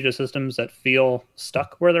people at Puget Systems that feel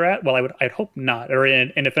stuck where they're at? Well, I'd hope not.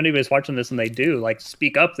 And if anybody's watching this and they do, like,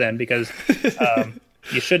 speak up then, because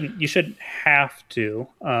you shouldn't have to.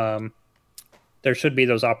 There should be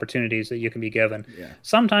those opportunities that you can be given. Yeah.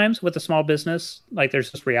 Sometimes with a small business, like, there's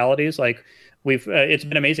just realities. Like, it's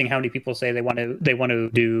been amazing how many people say they want to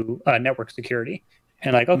do network security,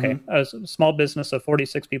 and like, okay, a small business of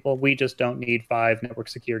 46 people, we just don't need 5 network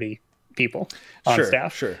security people on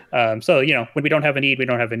staff. Sure. So, you know, when we don't have a need, we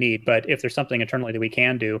don't have a need. But if there's something internally that we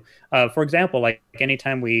can do, for example, like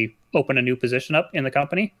anytime we open a new position up in the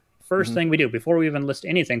company, first thing we do before we even list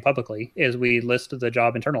anything publicly is we list the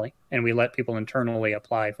job internally, and we let people internally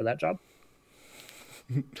apply for that job.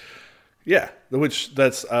 Yeah, which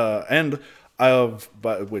that's which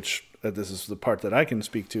this is the part that I can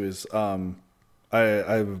speak to is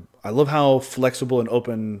I love how flexible and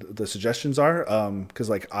open the suggestions are, because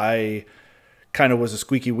like I kind of was a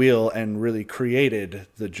squeaky wheel and really created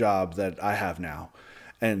the job that I have now,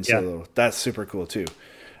 and so that's super cool too.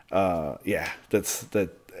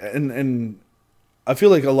 And I feel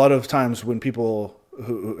like a lot of times when people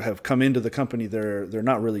who have come into the company, they're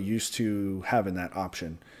not really used to having that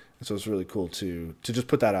option. And so it's really cool to just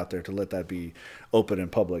put that out there, to let that be open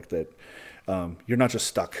and public, that you're not just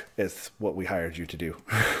stuck with what we hired you to do.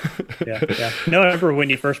 Yeah. No, I remember when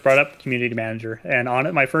you first brought up community manager, and on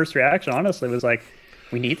it, my first reaction, honestly, was like,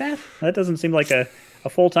 we need that? That doesn't seem like a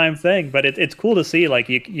full-time thing, but it's cool to see, like,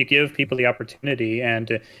 you give people the opportunity,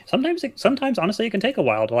 and sometimes honestly it can take a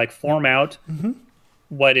while to like form out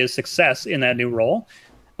what is success in that new role,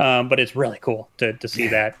 but it's really cool to see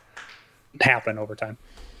that happen over time.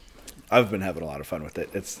 I've been having a lot of fun with it.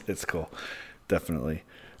 It's cool, definitely.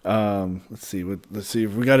 Let's see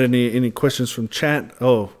if we got any questions from chat.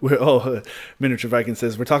 Miniature Viking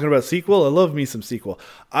says, we're talking about SQL. I love me some SQL.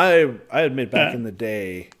 I admit, back in the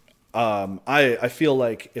day, I feel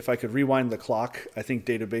like if I could rewind the clock, I think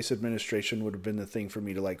database administration would have been the thing for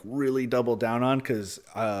me to like really double down on, because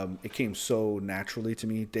it came so naturally to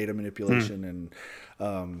me. Data manipulation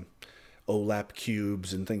and OLAP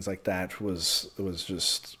cubes and things like that was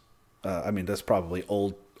just I mean, that's probably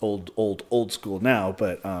old school now,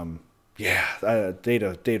 but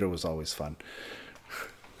data was always fun.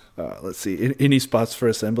 Let's see, any spots for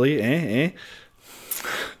assembly?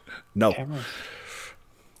 No. Cameras.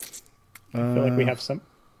 I feel like we have some.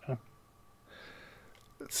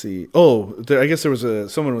 Let's see. I guess there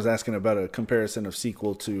was someone was asking about a comparison of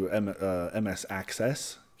SQL to MS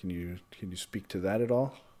Access. Can you speak to that at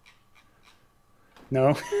all?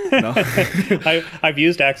 No. I've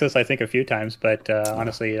used Access, I think, a few times, but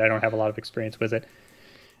honestly, I don't have a lot of experience with it.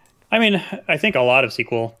 I mean, I think a lot of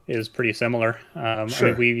SQL is pretty similar. I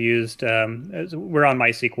mean, we've used, we're on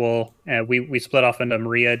MySQL, and we split off into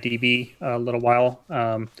MariaDB a little while,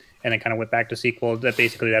 and then kind of went back to SQL.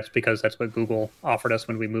 That's because that's what Google offered us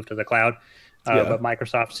when we moved to the cloud. But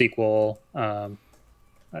Microsoft SQL,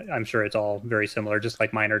 I'm sure it's all very similar, just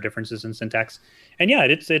like minor differences in syntax. And yeah,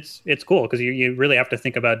 it's cool because you really have to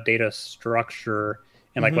think about data structure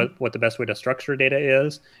and like what the best way to structure data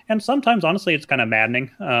is. And sometimes, honestly, it's kind of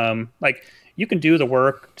maddening. Like, you can do the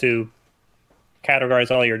work to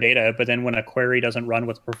categorize all your data, but then when a query doesn't run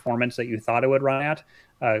with performance that you thought it would run at,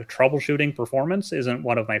 troubleshooting performance isn't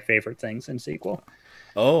one of my favorite things in SQL.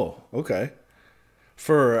 Oh, okay.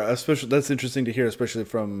 That's interesting to hear, especially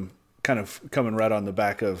from kind of coming right on the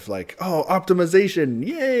back of like, optimization,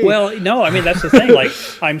 yay. Well, no, I mean, that's the thing. Like,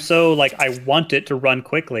 I'm so like, I want it to run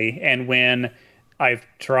quickly, and when I've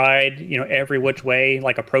tried, every which way,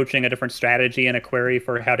 like approaching a different strategy in a query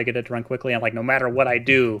for how to get it to run quickly, I'm like, no matter what I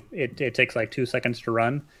do, it takes like 2 seconds to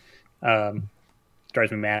run.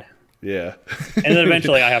 Drives me mad. Yeah. And then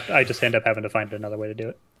eventually I just end up having to find another way to do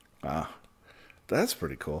it. That's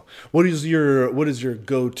pretty cool. What is your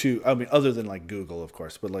go-to? I mean, other than like Google, of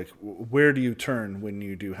course, but like, where do you turn when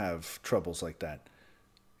you do have troubles like that?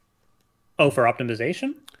 Oh, for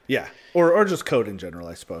optimization? Yeah, or just code in general,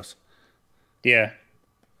 I suppose. Yeah.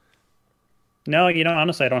 No,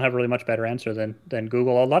 honestly, I don't have really much better answer than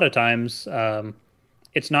Google. A lot of times,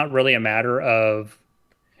 it's not really a matter of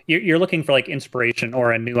you're looking for like inspiration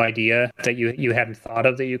or a new idea that you hadn't thought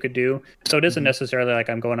of that you could do. So it isn't necessarily like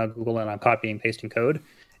I'm going on Google and I'm copying and pasting code.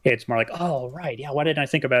 it's more like, oh, right, yeah, why didn't I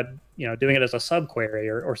think about doing it as a subquery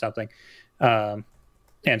or something? Um,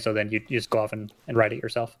 and so then you just go off and write it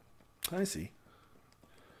yourself. I see.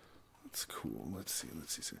 That's cool. Let's see.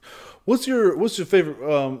 Let's see. What's your favorite?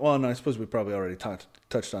 Well, no, I suppose we probably already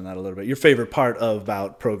touched on that a little bit. Your favorite part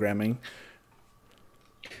about programming?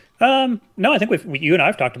 No, I think you and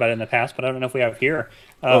I've talked about it in the past, but I don't know if we have here.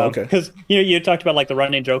 Oh, okay. Because you talked about like the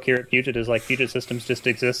running joke here at Puget is like Puget systems just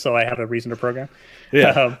exist, so I have a reason to program.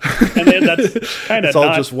 Yeah. And then that's kind of It's all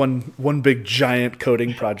not just one big giant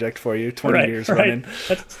coding project for you. 20 right, years right. running.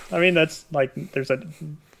 That's like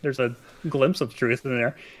there's a glimpse of truth in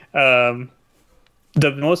there. Um,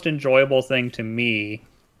 the most enjoyable thing to me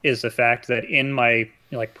is the fact that in my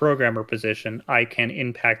like programmer position, I can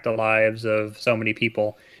impact the lives of so many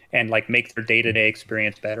people and like make their day-to-day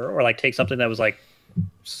experience better, or like take something that was like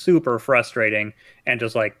super frustrating and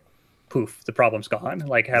just like poof, the problem's gone.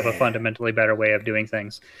 Like have a fundamentally better way of doing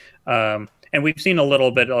things. And we've seen a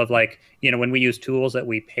little bit of like, when we use tools that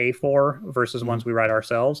we pay for versus ones we write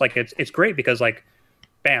ourselves, like it's great because like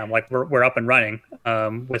bam, like we're up and running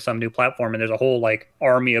with some new platform, and there's a whole like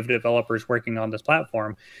army of developers working on this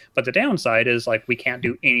platform. But the downside is like we can't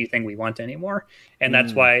do anything we want anymore, and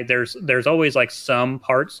that's why there's always like some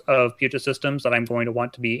parts of Puget Systems that I'm going to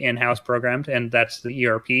want to be in-house programmed, and that's the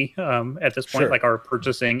ERP at this point, Sure. like our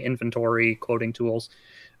purchasing, inventory, quoting tools.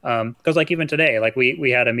 Because like even today, like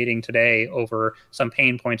we had a meeting today over some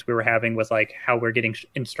pain points we were having with like how we're getting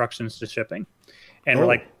instructions to shipping. And we're Oh.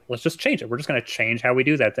 like, let's just change it. We're just going to change how we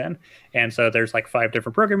do that then. And so there's like 5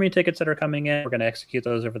 different programming tickets that are coming in. We're going to execute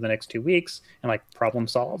those over the next 2 weeks and like problem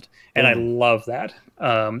solved. And I love that.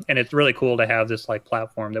 And it's really cool to have this like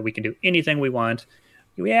platform that we can do anything we want.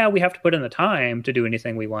 Yeah, we have to put in the time to do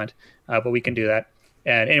anything we want, but we can do that.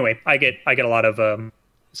 And anyway, I get a lot of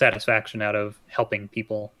satisfaction out of helping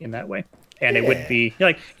people in that way. And it would be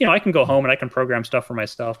like, I can go home and I can program stuff for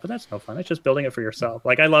myself, but that's no fun. It's just building it for yourself.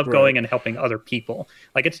 Like I love going and helping other people.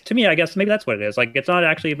 Like it's, to me, I guess maybe that's what it is. Like it's not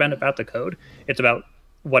actually even about the code. It's about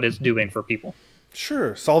what it's doing for people.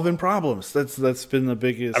 Sure, solving problems. That's been the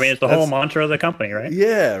biggest. I mean, it's the whole mantra of the company, right?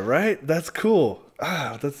 Yeah, right. That's cool.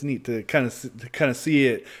 That's neat to kind of see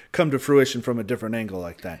it come to fruition from a different angle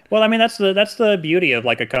like that. Well, I mean, that's the beauty of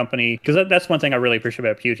like a company, because that's one thing I really appreciate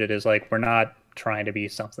about Puget is like we're not trying to be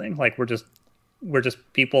something. Like we're just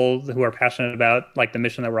people who are passionate about like the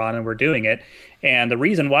mission that we're on, and we're doing it. And the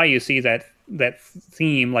reason why you see that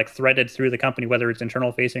theme like threaded through the company, whether it's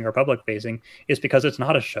internal facing or public facing, is because it's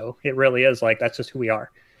not a show. It really is like that's just who we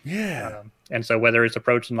are. Yeah. And so whether it's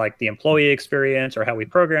approaching like the employee experience or how we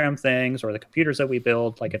program things or the computers that we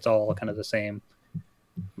build, like it's all kind of the same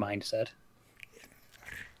mindset.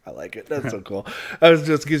 I like it. That's so cool. It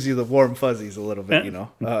just gives you the warm fuzzies a little bit,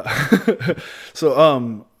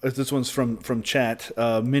 So, this one's from chat.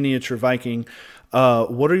 Miniature Viking.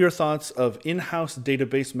 What are your thoughts of in-house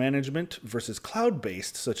database management versus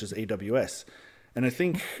cloud-based, such as AWS? And I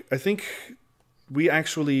think we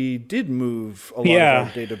actually did move a lot of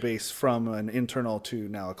our database from an internal to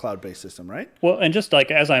now a cloud-based system, right? Well, and just like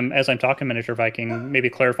as I'm talking Miniature Viking, maybe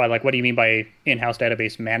clarify like what do you mean by in-house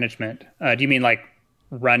database management? Do you mean like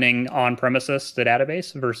running on premises the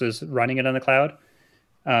database versus running it on the cloud?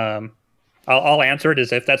 I'll answer it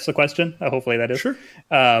as if that's the question. Hopefully that is. Sure.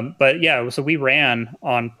 But yeah, so we ran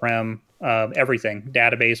on-prem everything,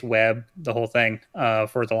 database, web, the whole thing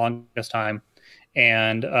for the longest time.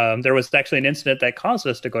 And there was actually an incident that caused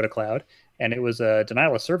us to go to cloud, and it was a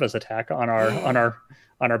denial of service attack on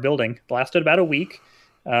our building. It lasted about a week.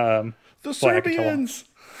 The Serbians.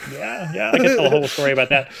 I could tell a whole story about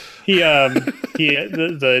that. The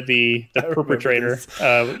perpetrator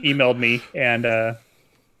emailed me and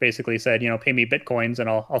basically said, pay me Bitcoins and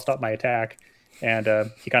I'll stop my attack.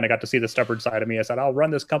 And he kind of got to see the stubborn side of me. I said, I'll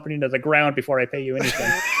run this company to the ground before I pay you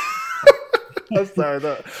anything. I'm sorry.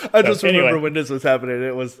 I just remember when this was happening.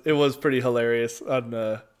 It was pretty hilarious.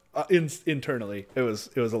 Internally, it was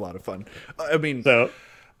a lot of fun. I mean,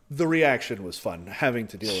 the reaction was fun. Having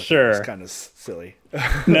to deal with it was kind of silly.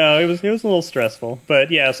 No, it was a little stressful, but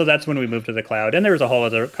yeah. So that's when we moved to the cloud, and there was a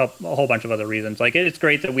whole bunch of other reasons. Like it's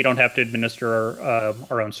great that we don't have to administer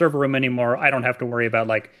our own server room anymore. I don't have to worry about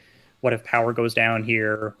like, what if power goes down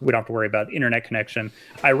here? We don't have to worry about internet connection.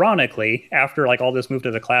 Ironically, after like all this moved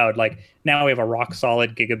to the cloud, like now we have a rock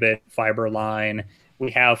solid gigabit fiber line. We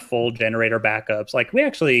have full generator backups. Like we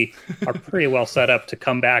actually are pretty well set up to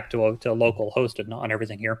come back to a local hosted on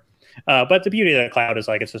everything here. But the beauty of the cloud is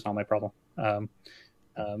like it's just not my problem. The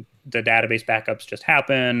database backups just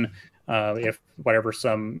happen. If whatever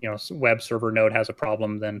some web server node has a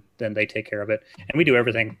problem, then they take care of it, and we do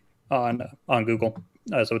everything on Google.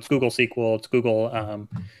 So it's Google SQL, it's Google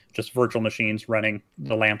just virtual machines running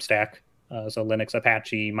the LAMP stack. So Linux,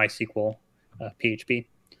 Apache, MySQL, PHP.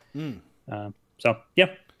 So yeah,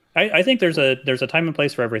 I think there's a time and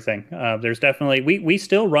place for everything. There's definitely we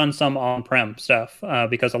still run some on-prem stuff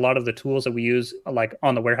because a lot of the tools that we use like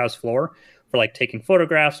on the warehouse floor for like taking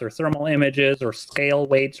photographs or thermal images or scale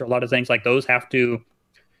weights or a lot of things like those have to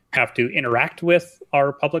interact with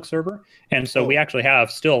our public server. And so we actually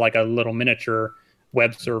have still like a little miniature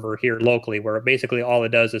web server here locally where basically all it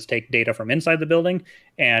does is take data from inside the building,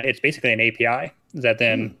 and it's basically an API that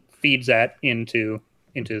then feeds that into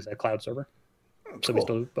the cloud server. So we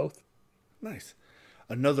still do both. Nice.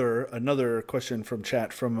 Another question from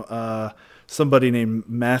chat from somebody named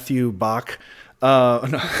Matthew Bach. No.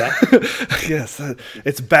 Yes,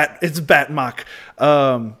 it's Batmock.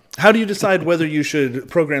 How do you decide whether you should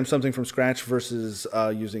program something from scratch versus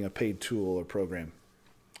using a paid tool or program?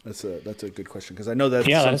 That's a good question because I know that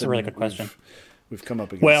is a really good question. We've come up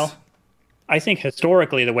against. Well, I think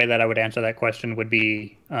historically the way that I would answer that question would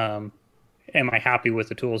be, am I happy with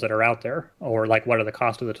the tools that are out there, or like what are the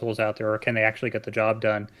cost of the tools out there, or can they actually get the job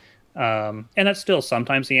done? And that's still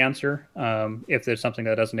sometimes the answer. If there's something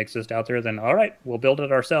that doesn't exist out there, then all right, we'll build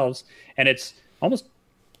it ourselves. And it's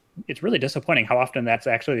really disappointing how often that's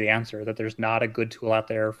actually the answer, that there's not a good tool out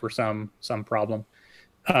there for some problem.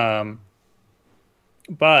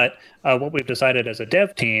 But what we've decided as a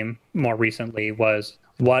dev team more recently was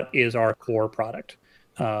what is our core product.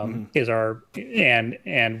 And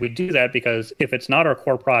we do that because if it's not our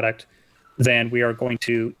core product, then we are going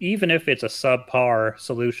to, even if it's a subpar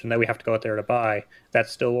solution that we have to go out there to buy,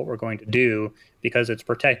 that's still what we're going to do because it's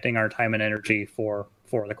protecting our time and energy for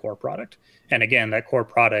the core product. And again, that core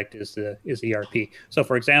product is the ERP. So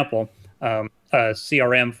for example, a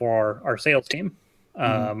CRM for our sales team,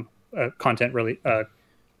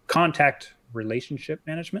 contact relationship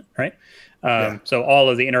management, right? So all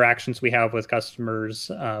of the interactions we have with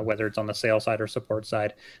customers, whether it's on the sales side or support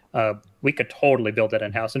side, we could totally build that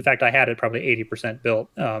in-house. In fact, I had it probably 80% built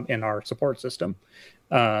in our support system.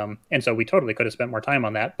 And so we totally could have spent more time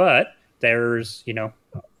on that, but there's,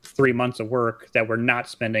 3 months of work that we're not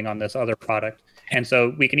spending on this other product. And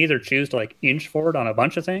so we can either choose to like inch forward on a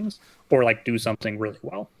bunch of things or like do something really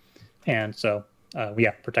well. And so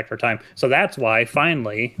protect our time. So that's why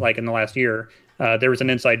finally, like in the last year, there was an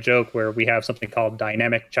inside joke where we have something called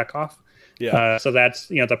dynamic checkoff. So that's,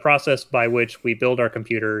 the process by which we build our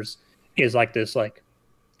computers is like this like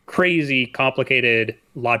crazy complicated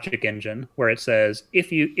logic engine where it says,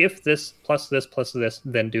 if this plus this plus this,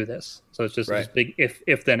 then do this. So it's just this big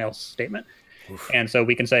if then else statement. Oof. And so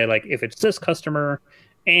we can say like, if it's this customer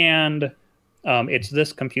and it's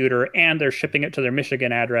this computer and they're shipping it to their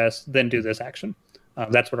Michigan address, then do this action.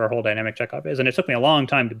 That's what our whole dynamic checkoff is. And it took me a long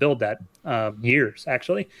time to build that, years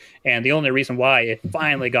actually. And the only reason why it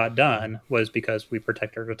finally got done was because we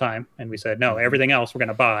protected our time and we said, no, everything else we're going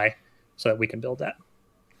to buy so that we can build that.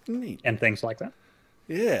 Neat. And things like that.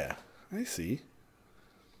 Yeah, I see.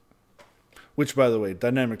 Which, by the way,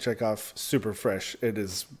 dynamic checkoff, super fresh. It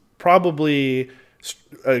is probably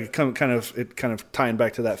kind of tying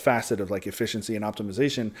back to that facet of like efficiency and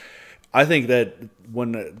optimization. I think that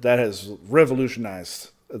when that has revolutionized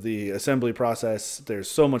the assembly process, there's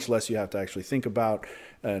so much less you have to actually think about,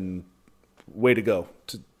 and way to go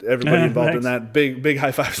to everybody involved in that. Big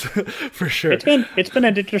high fives for sure. It's been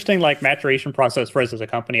an interesting like maturation process for us as a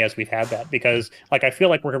company as we've had that, because like I feel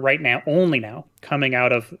like we're only now coming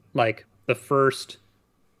out of like the first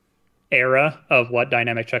era of what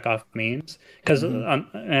dynamic checkoff means, because I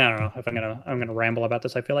don't know if I'm gonna ramble about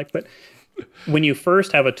this, I feel like, but when you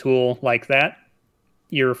first have a tool like that,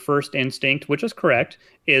 your first instinct, which is correct,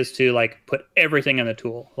 is to like put everything in the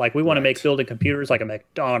tool. Like we want to make building computers like a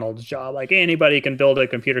McDonald's job. Like anybody can build a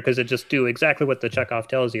computer because it just do exactly what the checkoff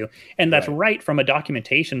tells you. And that's right from a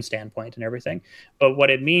documentation standpoint and everything. But what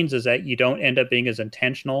it means is that you don't end up being as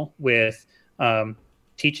intentional with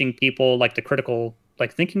teaching people like the critical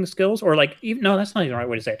like thinking skills, or like no, that's not even the right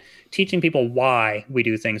way to say it. Teaching people why we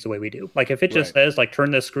do things the way we do. Like if it just says like turn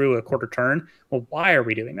this screw a quarter turn, well, why are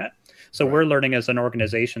we doing that? So we're learning as an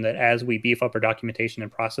organization that as we beef up our documentation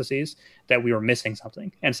and processes, that we were missing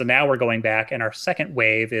something. And so now we're going back, and our second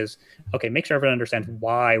wave is, okay, make sure everyone understands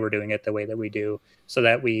why we're doing it the way that we do, so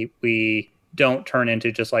that we don't turn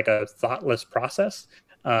into just like a thoughtless process,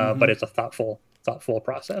 but it's a thoughtful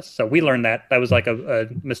process. So we learned that was like a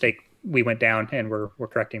mistake we went down, and we're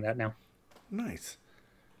correcting that now. Nice.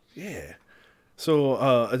 Yeah.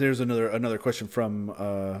 So there's another question from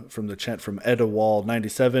the chat from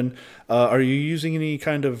Edawall97. Are you using any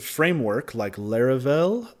kind of framework like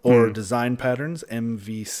Laravel or design patterns,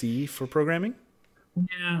 MVC, for programming?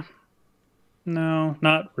 Yeah. No,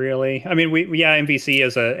 not really. I mean, yeah, MVC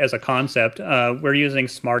as a concept. We're using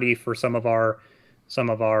Smarty for some of our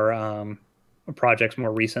projects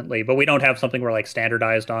more recently, but we don't have something we're like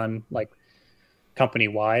standardized on like company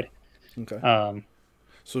wide. Okay. Um,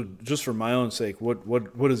 So just for my own sake,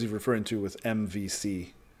 what is he referring to with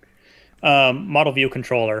MVC? Model view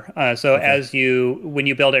controller. So Okay. when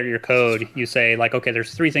you build out your code, you say like, okay,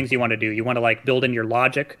 there's three things you want to do. You want to like build in your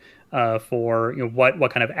logic for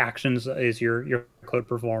what kind of actions is your code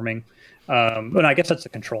performing. And I guess that's the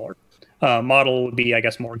controller. Model would be, I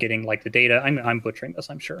guess, more getting like the data. I'm butchering this,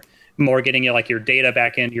 I'm sure. More getting you like your data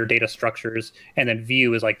back in, your data structures, and then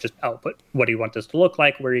view is like just output. What do you want this to look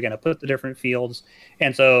like? Where are you going to put the different fields?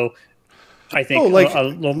 And so I Oh, think a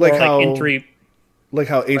little like more like how entry. like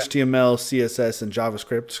how HTML, CSS, and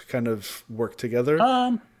JavaScript kind of work together.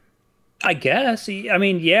 Um, I guess. I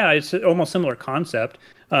mean, yeah, it's almost similar concept.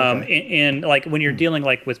 Okay. And like when you're dealing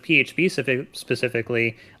like with PHP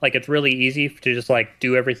specifically, like it's really easy to just like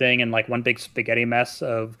do everything in like one big spaghetti mess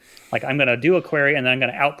of like I'm gonna do a query and then I'm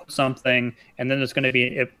gonna output something and then there's gonna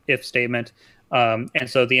be an if statement. And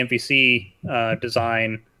so the MVC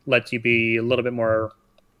design lets you be a little bit more,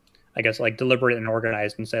 I guess, like deliberate and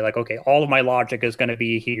organized and say like, okay, all of my logic is going to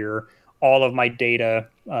be here, all of my data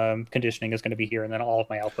conditioning is going to be here, and then all of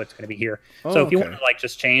my output is going to be here. So Oh, if you want okay. to like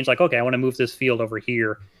just change, like, okay, I want to move this field over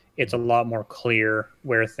here, it's a lot more clear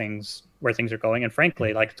where things are going, and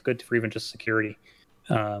frankly, like it's good for even just security.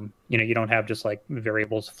 You don't have just like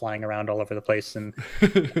variables flying around all over the place, and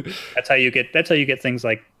that's how you get things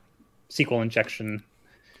like SQL injection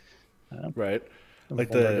Right. Like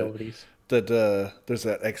vulnerabilities. there's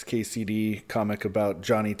that XKCD comic about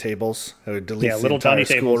Johnny Tables who Yeah, deletes the little Johnny entire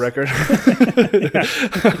school tables. record. Yeah,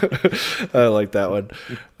 I like that one.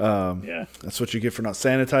 yeah, That's what you get for not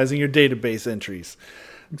sanitizing your database entries,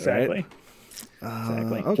 right? exactly.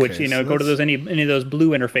 Exactly. Which, Okay, so go to that's those any of those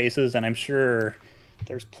blue interfaces, and I'm sure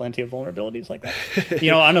there's plenty of vulnerabilities like that.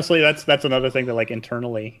 Honestly, that's another thing that like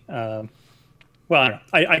internally, well, I don't know.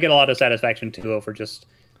 I get a lot of satisfaction too over just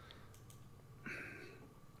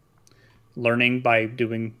learning by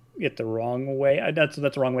doing it the wrong way. That's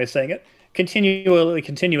the wrong way of saying it.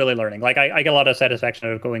 Continually learning. Like I get a lot of satisfaction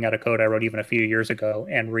out of going out of code I wrote even a few years ago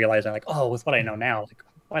and realizing like, oh, with what I know now, like,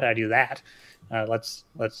 why did I do that? Let's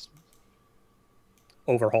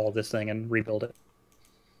overhaul this thing and rebuild it.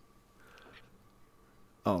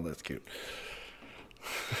 oh, that's cute.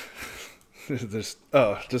 There's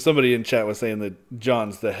somebody in chat was saying that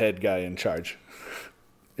John's the head guy in charge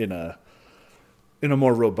in a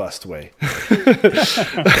more robust way.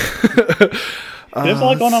 There's a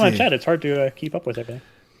lot Let's going on in see. chat. It's hard to keep up with everything.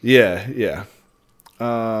 Yeah, yeah.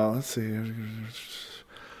 Let's see.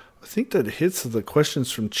 I think that hits the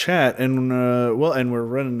questions from chat, and and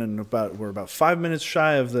we're about 5 minutes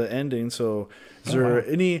shy of the ending. So, is Oh wow. there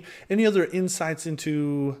any other insights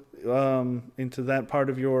into that part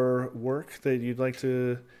of your work that you'd like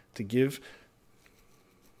to give?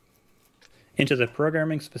 Into the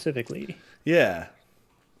programming specifically, Yeah.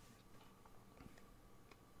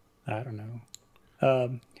 I don't know.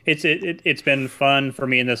 It's been fun for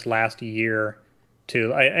me in this last year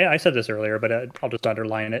to I said this earlier, but I'll just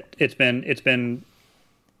underline it. It's been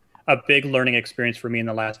a big learning experience for me in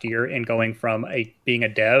the last year in going from being a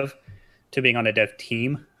dev to being on a dev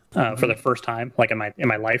team for the first time, like in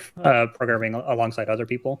my life, programming alongside other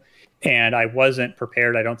people, and I wasn't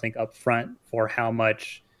prepared. I don't think up front for how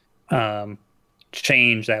much um,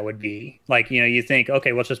 change that would be. Like you think,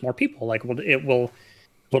 okay, well, it's just more people. Like, well,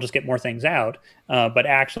 we'll just get more things out. But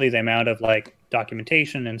actually, the amount of like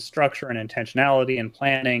documentation and structure and intentionality and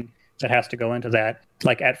planning that has to go into that,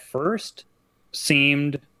 like at first,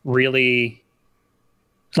 seemed really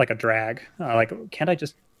like a drag. Like, can't I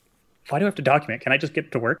just? Why do I have to document? Can I just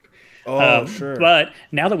get to work? Oh, sure. But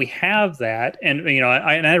now that we have that, and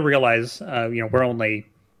I realize, we're only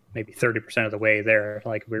maybe 30% of the way there.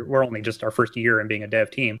 Like we're only just our first year in being a dev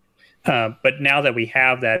team. But now that we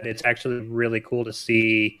have that, it's actually really cool to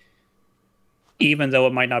see, even though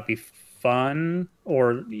it might not be fun,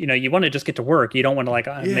 or you want to just get to work. You don't want to like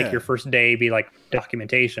make Yeah. your first day be like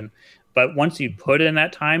documentation. But once you put in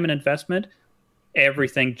that time and investment,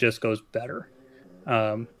 everything just goes better.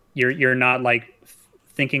 You're not like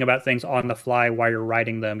thinking about things on the fly while you're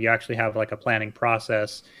writing them. You actually have like a planning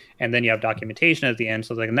process, and then you have documentation at the end.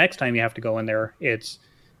 So like the next time you have to go in there, it's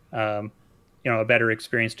um, a better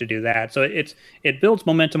experience to do that. So it builds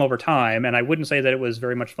momentum over time. And I wouldn't say that it was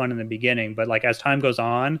very much fun in the beginning, but like as time goes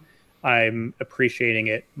on, I'm appreciating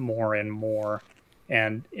it more and more.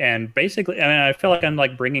 And basically, I mean, I feel like I'm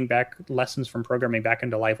like bringing back lessons from programming back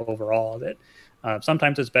into life overall. That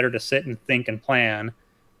Sometimes it's better to sit and think and plan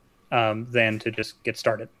than to just get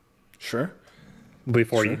started Sure.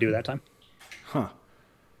 before you Sure. do that time. Huh.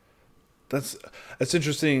 That's that's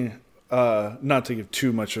interesting. Not to give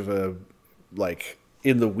too much of a like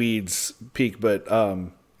in the weeds peek, but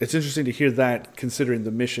it's interesting to hear that considering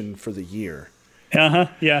the mission for the year. Uh-huh.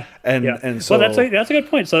 Yeah. And Yeah. and Well, so that's a good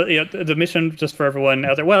point. So the mission, just for everyone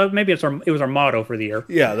out there, well, maybe it was our motto for the year.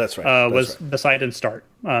 yeah, that's right. That's Was right. decide and start.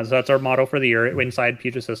 So that's our motto for the year inside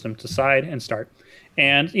Puget Systems: decide and start.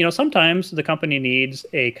 And sometimes the company needs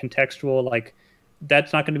a contextual, like,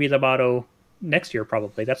 that's not going to be the motto next year.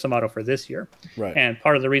 Probably that's the motto for this year. Right. And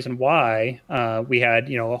part of the reason why we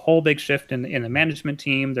had a whole big shift in the management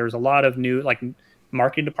team. There was a lot of new, like,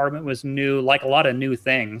 marketing department was new, like a lot of new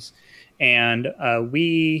things. And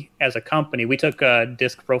we, as a company, we took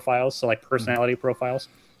disc profiles, so like personality profiles.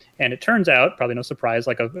 And it turns out, probably no surprise,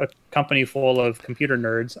 like a company full of computer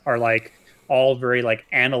nerds are like all very like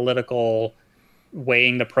analytical,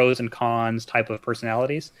 weighing the pros and cons type of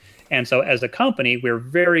personalities. And so as a company, we're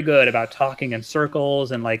very good about talking in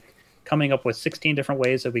circles and like coming up with 16 different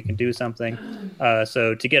ways that we can do something.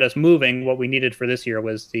 So to get us moving, what we needed for this year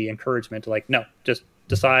was the encouragement to, like, no, just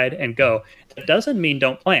decide and go. That doesn't mean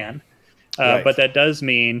don't plan. Right. But that does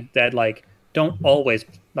mean that, like, don't always,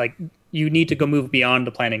 like, you need to go move beyond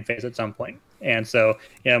the planning phase at some point. And so,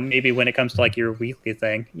 maybe when it comes to like your weekly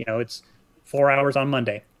thing, it's 4 hours on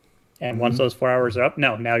Monday. And once those 4 hours are up,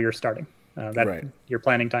 now you're starting. Right. Your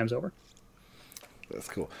planning time's over. That's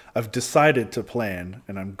cool. I've decided to plan,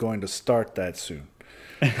 and I'm going to start that soon.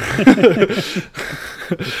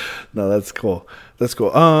 No, that's cool. That's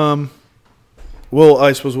cool. Well,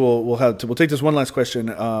 I suppose we'll take this one last question,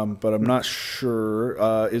 but I'm not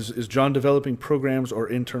sure. Is John developing programs or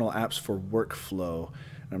internal apps for workflow?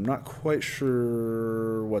 And I'm not quite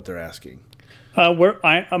sure what they're asking.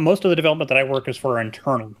 Most of the development that I work is for our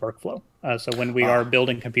internal workflow. So when we are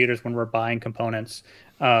building computers, when we're buying components.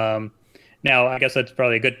 Now, I guess that's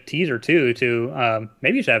probably a good teaser too. To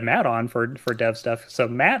maybe you should have Matt on for dev stuff. So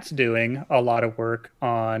Matt's doing a lot of work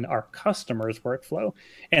on our customers' workflow,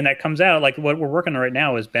 and that comes out, like, what we're working on right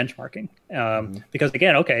now is benchmarking. Because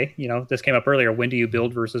again, okay, this came up earlier. When do you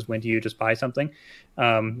build versus when do you just buy something?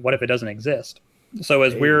 What if it doesn't exist? So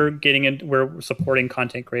as we're supporting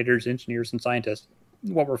content creators, engineers, and scientists,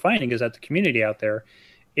 what we're finding is that the community out there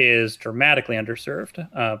is dramatically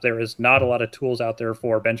underserved. There is not a lot of tools out there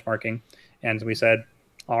for benchmarking. And we said,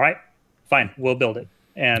 all right, fine, we'll build it.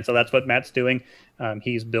 And so that's what Matt's doing.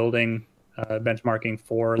 He's building benchmarking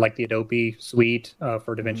for like the Adobe suite,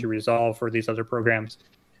 for DaVinci Resolve, for these other programs.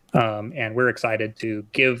 And we're excited to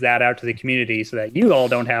give that out to the community so that you all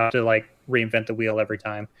don't have to like reinvent the wheel every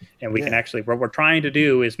time. And we can actually, what we're trying to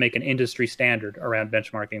do is make an industry standard around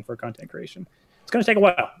benchmarking for content creation. It's going to take a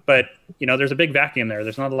while, but there's a big vacuum there.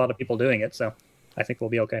 There's not a lot of people doing it. So I think we'll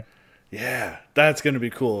be okay. Yeah, that's going to be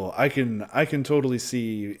cool. I can totally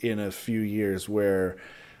see in a few years where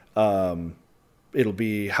it'll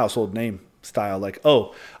be household name style. Like,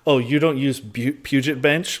 oh, you don't use Puget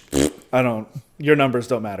Bench? I don't. Your numbers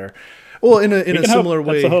don't matter. Well, in a similar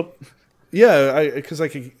way. That's the hope. Yeah,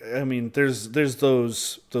 I mean, there's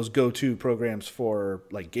those go-to programs for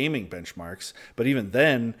like gaming benchmarks, but even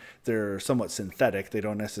then they're somewhat synthetic. They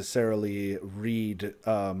don't necessarily read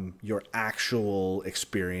your actual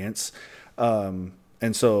experience, and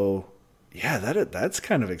so yeah, that's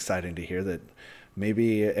kind of exciting to hear that.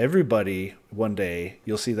 Maybe everybody one day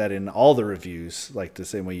you'll see that in all the reviews, like the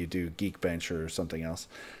same way you do Geekbench or something else.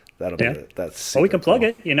 That'll be that's. Well, we can plug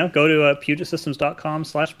cool. it. Go to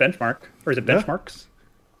pugetsystems.com/benchmark, or is it benchmarks?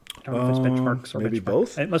 I don't know if it's benchmarks or maybe benchmark.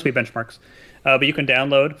 both. It must be benchmarks. But you can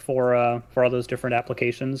download for all those different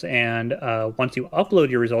applications, and once you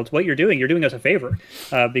upload your results, what you're doing us a favor,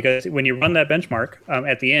 because when you run that benchmark,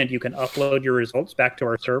 at the end you can upload your results back to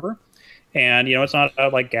our server, and it's not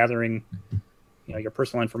about like gathering your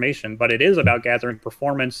personal information, but it is about gathering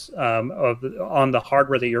performance on the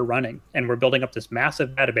hardware that you're running. And we're building up this massive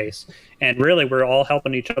database, and really we're all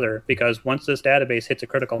helping each other, because once this database hits a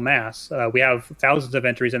critical mass, we have thousands of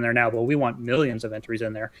entries in there now, but we want millions of entries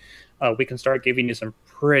in there. We can start giving you some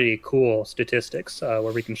pretty cool statistics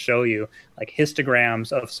where we can show you like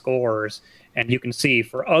histograms of scores, and you can see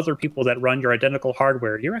for other people that run your identical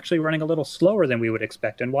hardware, you're actually running a little slower than we would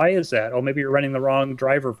expect. And why is that? Oh, maybe you're running the wrong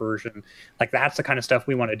driver version. Like, that's the kind of stuff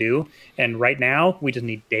we want to do. And right now we just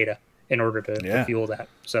need data in order to fuel that.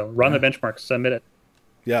 So run the benchmarks, submit it.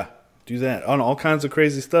 Yeah, do that on all kinds of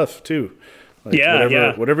crazy stuff too.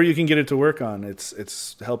 Like whatever you can get it to work on,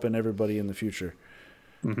 it's helping everybody in the future.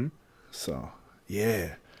 So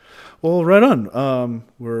yeah. Well, right on.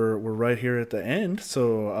 We're right here at the end,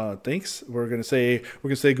 so thanks. We're gonna say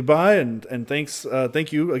goodbye, and thanks.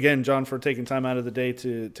 Thank you again, John, for taking time out of the day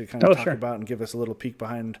to kind of Oh, talk sure. about and give us a little peek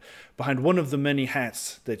behind one of the many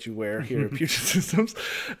hats that you wear here at Future Systems.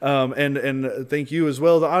 And thank you as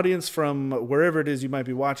well, the audience from wherever it is you might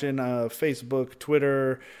be watching, Facebook,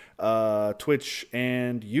 Twitter, Twitch,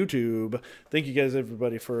 and YouTube. Thank you guys,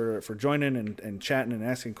 everybody, for joining and chatting and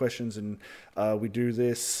asking questions. And we do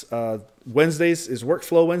this Wednesdays is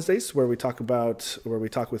Workflow Wednesdays, where we talk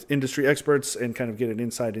with industry experts and kind of get an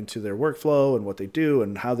insight into their workflow and what they do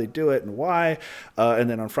and how they do it and why. And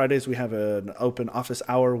then on Fridays we have an open office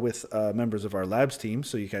hour with members of our labs team,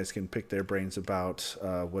 so you guys can pick their brains about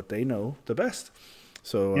what they know the best.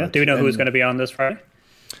 So Yeah. Do we know who's going to be on this Friday?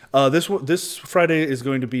 This Friday is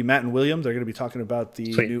going to be Matt and William. They're going to be talking about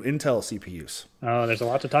the Sweet. new Intel CPUs. Oh, there's a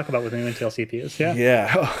lot to talk about with new Intel CPUs. Yeah.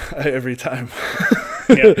 Yeah, every time.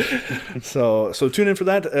 Yeah. So tune in for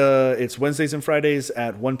that. It's Wednesdays and Fridays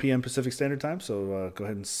at 1 p.m. Pacific Standard Time. So go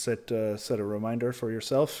ahead and set a reminder for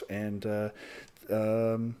yourself. And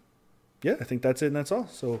yeah, I think that's it and that's all.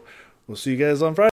 So we'll see you guys on Friday.